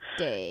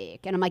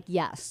mistake. And I'm like,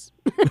 yes.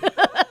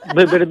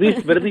 but at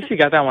least he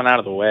got that one out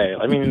of the way.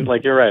 I mean,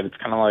 like, you're right. It's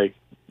kind of like,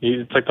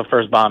 it's like the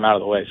first bomb out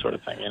of the way sort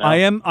of thing, I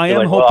am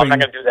hoping. Well, I'm not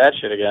going to do that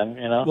shit again,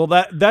 Well,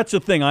 that's the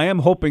thing. I am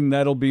hoping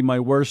that'll be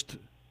my worst.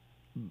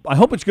 I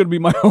hope it's going to be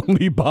my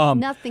only bomb.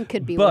 Nothing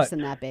could be worse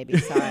than that, baby.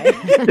 Sorry.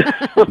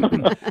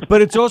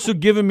 But it's also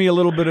given me a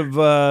little bit of,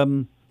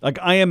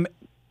 I am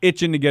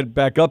itching to get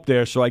back up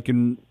there so I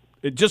can,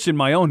 just in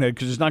my own head,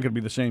 because it's not going to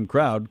be the same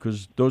crowd,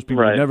 because those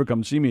people will never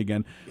come see me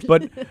again.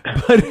 But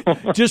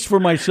just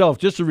for myself,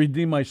 just to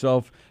redeem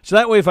myself. So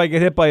that way, if I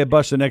get hit by a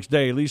bus the next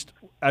day, at least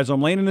as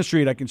I'm laying in the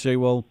street, I can say,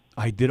 well,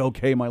 I did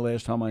okay my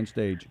last time on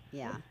stage.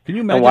 Yeah. Can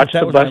you imagine? And watch if that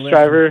the was my bus last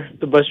driver.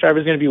 The bus driver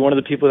is going to be one of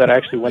the people that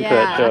actually went to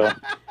that show.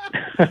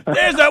 time?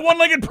 There's that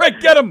one-legged prick.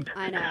 Get him.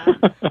 I know.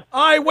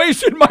 I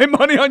wasted my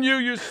money on you,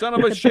 you son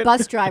of a The shit.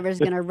 bus driver's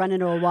going to run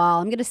into a wall.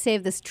 I'm going to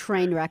save this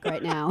train wreck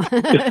right now.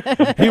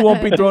 He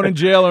won't be thrown in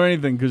jail or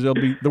anything because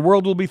the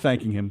world will be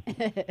thanking him.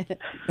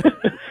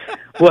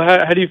 Well,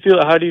 how do you feel?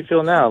 How do you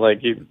feel now?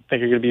 Like, you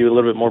think you're going to be a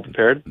little bit more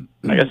prepared?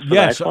 I guess. For the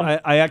Yes, next one?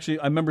 I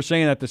remember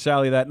saying that to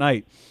Sallie that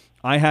night.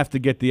 I have to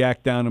get the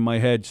act down in my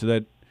head so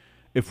that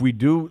if we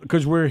do,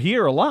 because we're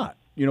here a lot,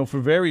 for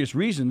various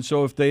reasons.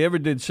 So if they ever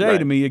did say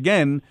to me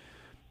again,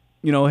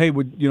 hey,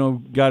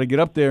 got to get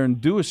up there and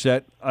do a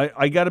set,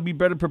 I got to be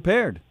better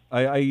prepared.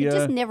 It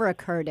just never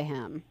occurred to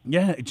him.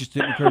 Yeah, it just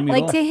didn't occur to me.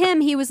 Like, to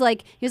him, he was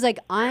like,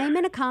 I'm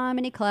in a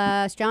comedy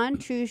class. John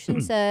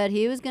Trushin said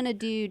he was going to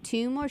do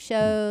 2 more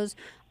shows.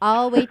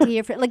 I'll wait to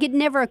hear from. Like, it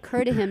never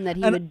occurred to him that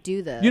he would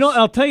do this.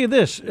 I'll tell you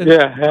this.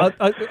 Yeah.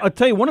 I'll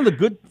tell you one of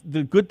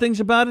the good things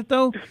about it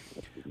though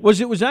was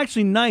it was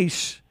actually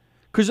nice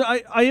because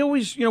I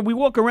always we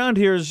walk around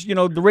here as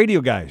the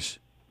radio guys.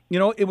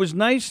 It was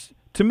nice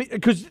to me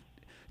because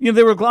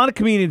there were a lot of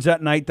comedians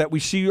that night that we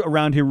see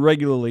around here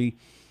regularly.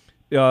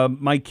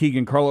 Mike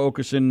Keegan, Carla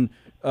Okerson,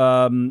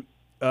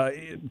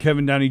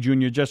 Kevin Downey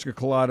Jr., Jessica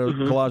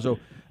Colazzo,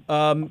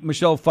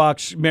 Michelle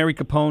Fox, Mary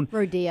Capone.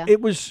 Rodea. It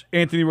was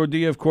Anthony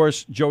Rodea, of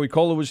course. Joey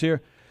Kola was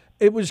here.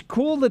 It was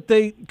cool that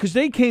because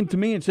they came to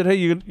me and said, hey,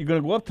 you're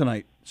going to go up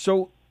tonight.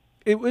 So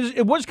it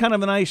was kind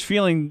of a nice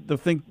feeling to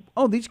think,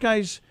 oh, these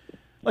guys,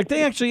 like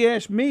they actually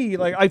asked me.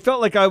 Like I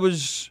felt like I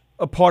was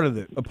a part of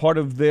it, a part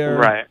of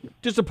their,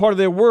 just a part of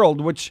their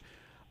world, which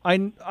I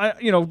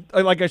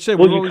like I said,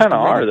 well, you kind of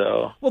are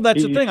though. Well,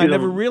 that's the thing. I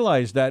never them.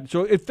 realized that.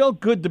 So it felt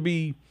good to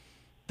be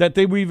that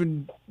they would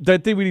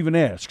even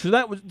ask. So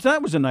that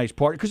was a nice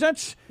part. Because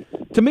that's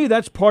to me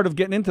that's part of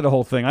getting into the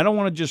whole thing. I don't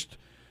want to just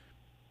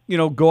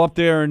go up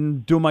there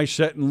and do my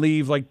set and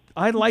leave. Like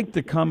I like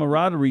the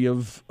camaraderie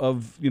of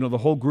the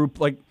whole group.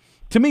 Like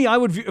to me, I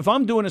would if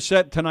I'm doing a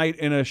set tonight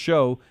in a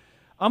show,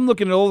 I'm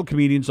looking at all the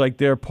comedians like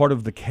they're part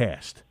of the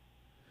cast.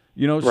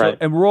 So,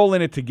 and we're all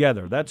in it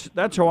together. That's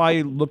how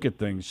I look at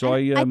things. So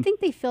I think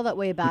they feel that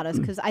way about us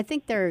because I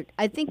think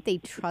they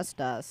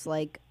trust us.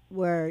 Like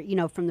we're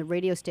from the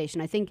radio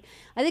station. I think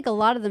a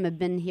lot of them have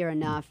been here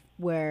enough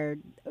where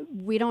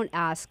we don't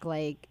ask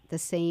like the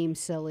same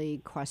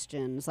silly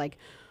questions like.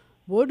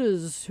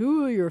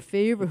 Who are your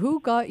favorite?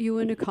 Who got you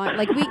into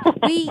like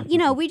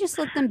we just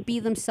let them be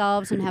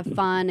themselves and have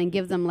fun and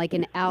give them like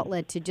an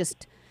outlet to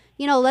just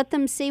let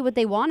them say what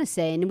they want to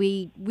say and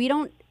we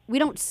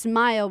don't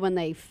smile when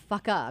they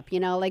fuck up,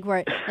 like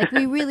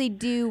we really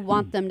do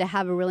want them to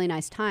have a really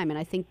nice time, and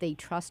I think they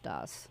trust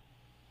us.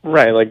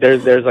 Right, like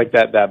there's like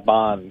that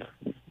bond.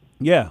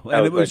 Yeah,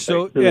 and it was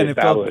so really and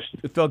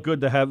it felt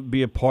good to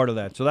be a part of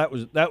that. So that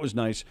was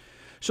nice.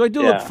 So I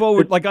do look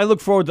forward. Like I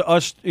look forward to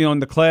us, in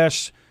the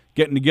class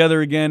getting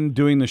together again,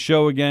 doing the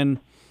show again.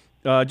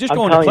 Just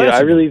going to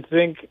class.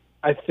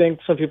 I think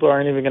some people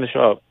aren't even going to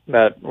show up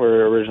that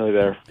were originally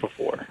there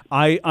before.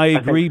 I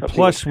agree.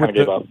 Plus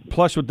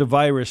with the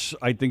virus,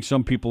 I think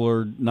some people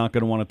are not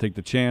going to want to take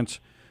the chance.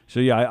 So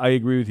yeah, I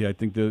agree with you. I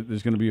think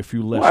there's going to be a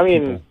few less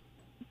people.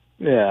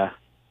 Yeah.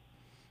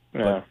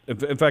 But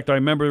in fact, I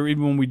remember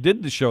even when we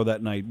did the show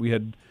that night, we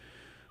had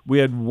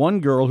one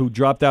girl who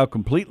dropped out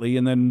completely,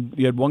 and then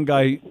you had one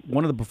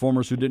of the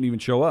performers who didn't even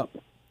show up.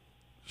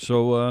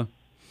 So.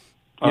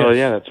 Oh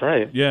yeah, that's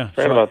right. Yeah,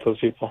 forgot about those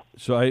people.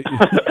 So I.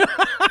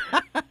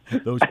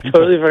 Those people. I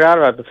totally forgot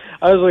about them.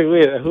 I was like,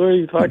 wait, who are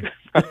you talking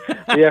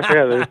about? Yeah, I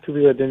forgot. There's 2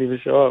 people that didn't even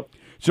show up.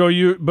 So are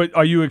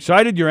you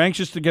excited? You're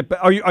anxious to get back?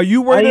 Are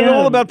you worried at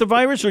all about the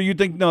virus, or you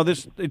think no,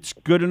 it's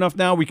good enough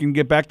now? We can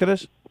get back to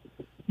this.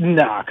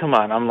 Nah, come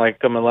on. I'm like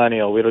a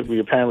millennial. We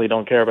apparently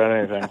don't care about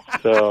anything.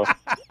 So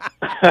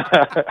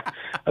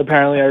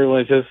apparently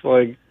everyone's just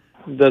like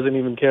doesn't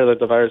even care that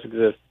the virus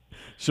exists.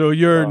 So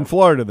you're in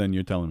Florida then?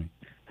 You're telling me?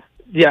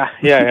 Yeah.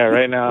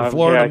 Right now I'm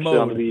Florida actually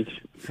on the beach.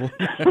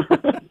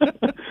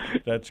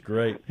 That's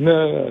great.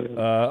 No.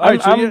 All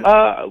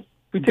right,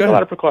 we take a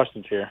lot of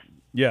precautions here.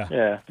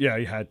 Yeah.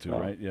 You had to,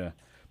 right? Yeah.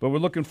 But we're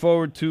looking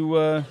forward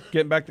to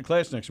getting back to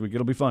class next week.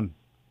 It'll be fun.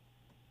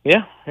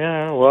 Yeah.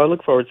 Well, I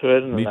look forward to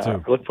it. And, Me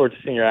too. I look forward to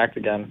seeing your act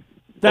again.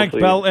 Thanks,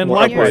 Hopefully pal. And more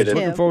likewise, upgraded.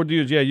 looking forward to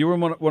you. Yeah, you were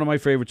one of my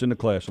favorites in the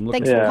class. I'm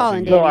looking Thanks for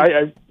calling, Davey. No,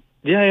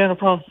 yeah, no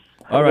problem.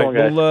 All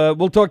right,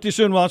 we'll talk to you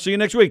soon. Well, I'll see you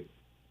next week.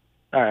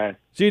 All right.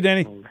 See you,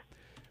 Danny.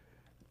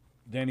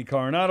 Danny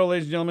Coronado,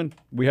 ladies and gentlemen.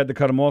 We had to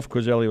cut him off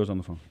because Ellie was on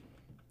the phone.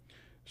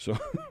 So,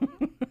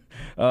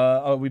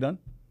 are we done?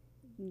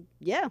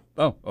 Yeah.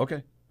 Oh,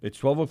 okay. It's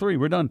 12:03.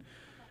 We're done.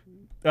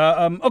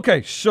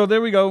 Okay, so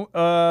there we go.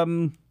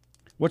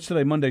 What's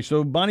today? Monday.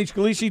 So Bonnie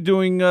Scalisi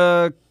doing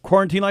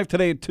Quarantine Life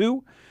today at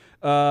 2.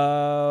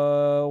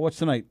 What's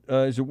tonight?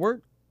 Is it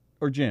Wort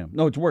or Jam?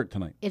 No, it's Wort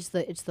tonight. It's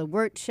the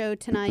Wort show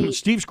tonight.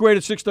 Steve Squared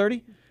at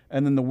 6:30,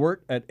 and then the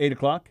Wort at 8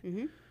 o'clock.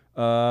 Mm-hmm.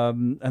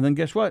 And then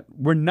guess what?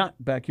 We're not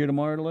back here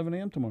tomorrow at 11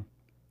 a.m. tomorrow.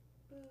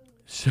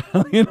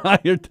 Sallie and I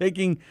are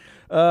taking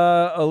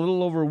a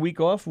little over a week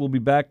off. We'll be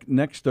back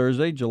next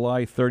Thursday,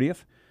 July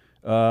 30th.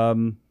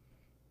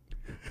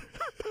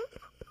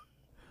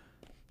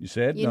 You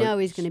said? You know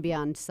he's going to be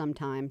on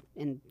sometime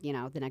in,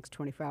 the next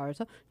 24 hours.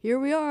 So here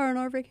we are on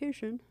our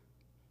vacation.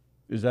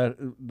 Is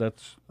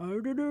that's...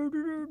 And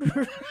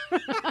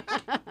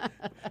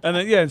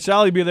then, and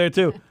Sallie be there,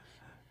 too.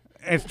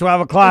 It's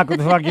 12 o'clock. What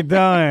the fuck you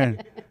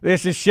doing?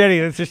 This is shitty.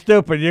 This is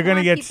stupid. You're going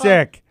to get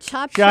sick.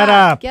 Shut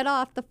up. Get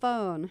off the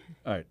phone.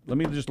 All right. Let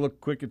me just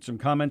look quick at some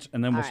comments,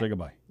 and then we'll say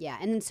goodbye. Yeah,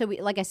 and then so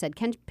like I said,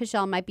 Ken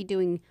Pichel might be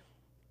doing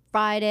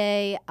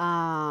Friday.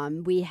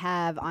 We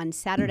have on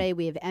Saturday,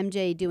 we have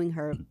MJ doing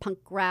her punk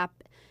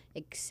rap,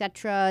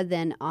 etc.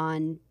 Then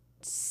on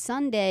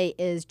Sunday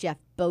is Jeff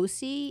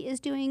Bosey is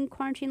doing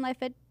Quarantine Life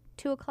at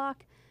 2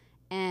 o'clock.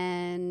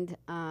 And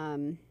I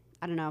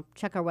don't know.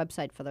 Check our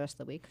website for the rest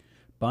of the week.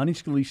 Bonnie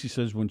Scalisi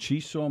says, when she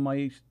saw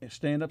my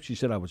stand-up, she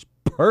said I was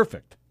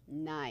perfect.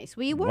 Nice.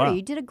 Well, you were. Wow.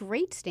 You did a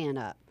great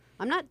stand-up.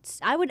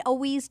 I would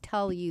always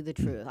tell you the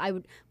truth.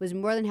 Was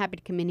more than happy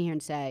to come in here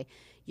and say,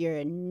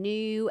 you're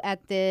new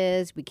at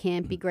this. We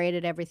can't be great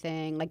at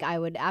everything. Like, I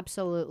would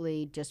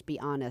absolutely just be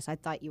honest. I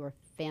thought you were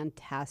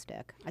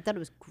fantastic. I thought it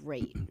was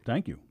great.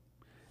 Thank you.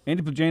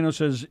 Andy Pagano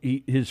says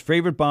his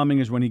favorite bombing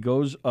is when he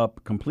goes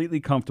up completely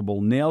comfortable,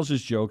 nails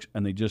his jokes,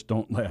 and they just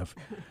don't laugh.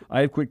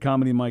 I have quit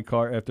comedy in my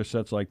car after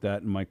sets like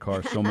that in my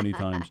car so many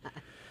times.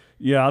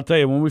 Yeah, I'll tell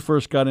you, when we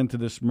first got into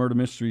this murder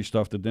mystery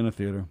stuff, the dinner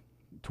theater,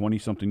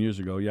 20-something years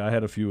ago, I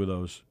had a few of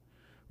those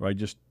where I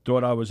just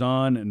thought I was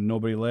on and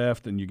nobody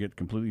laughed, and you get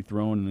completely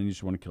thrown, and then you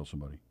just want to kill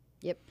somebody.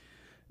 Yep.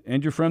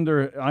 Andrew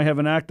Fremder, I have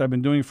an act I've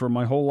been doing for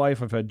my whole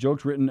life. I've had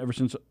jokes written ever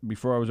since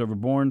before I was ever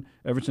born,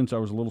 ever since I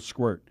was a little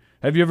squirt.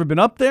 Have you ever been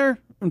up there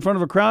in front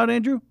of a crowd,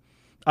 Andrew?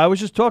 I was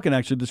just talking,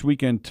 actually, this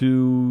weekend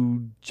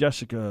to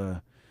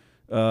Jessica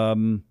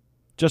Upham.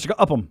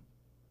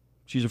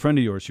 She's a friend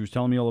of yours. She was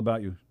telling me all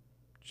about you.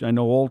 I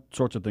know all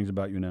sorts of things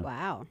about you now.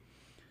 Wow.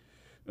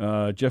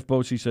 Jeff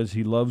Bosey says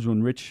he loves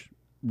when Rich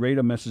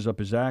Rada messes up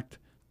his act.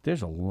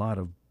 That's a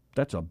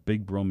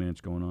big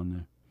bromance going on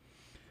there.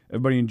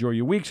 Everybody enjoy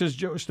your week, says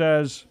Joe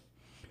Staz.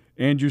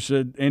 Andy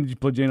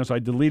Plagano, I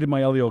deleted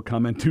my Elio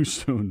comment too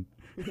soon.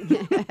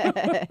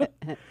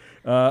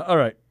 All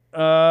right.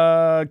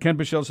 Ken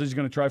Pichel says he's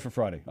going to try for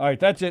Friday. All right,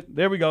 that's it.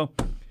 There we go.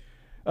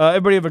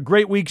 Everybody have a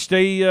great week.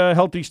 Stay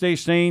healthy, stay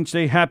sane,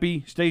 stay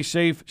happy, stay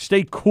safe,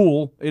 stay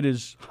cool. It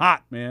is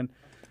hot, man.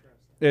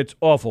 It's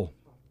awful.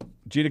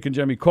 Gita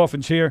Kanjemi,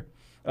 Coffin's here.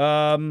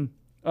 All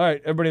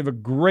right, everybody have a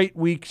great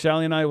week.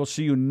 Sallie and I will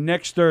see you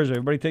next Thursday.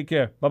 Everybody take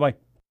care. Bye-bye.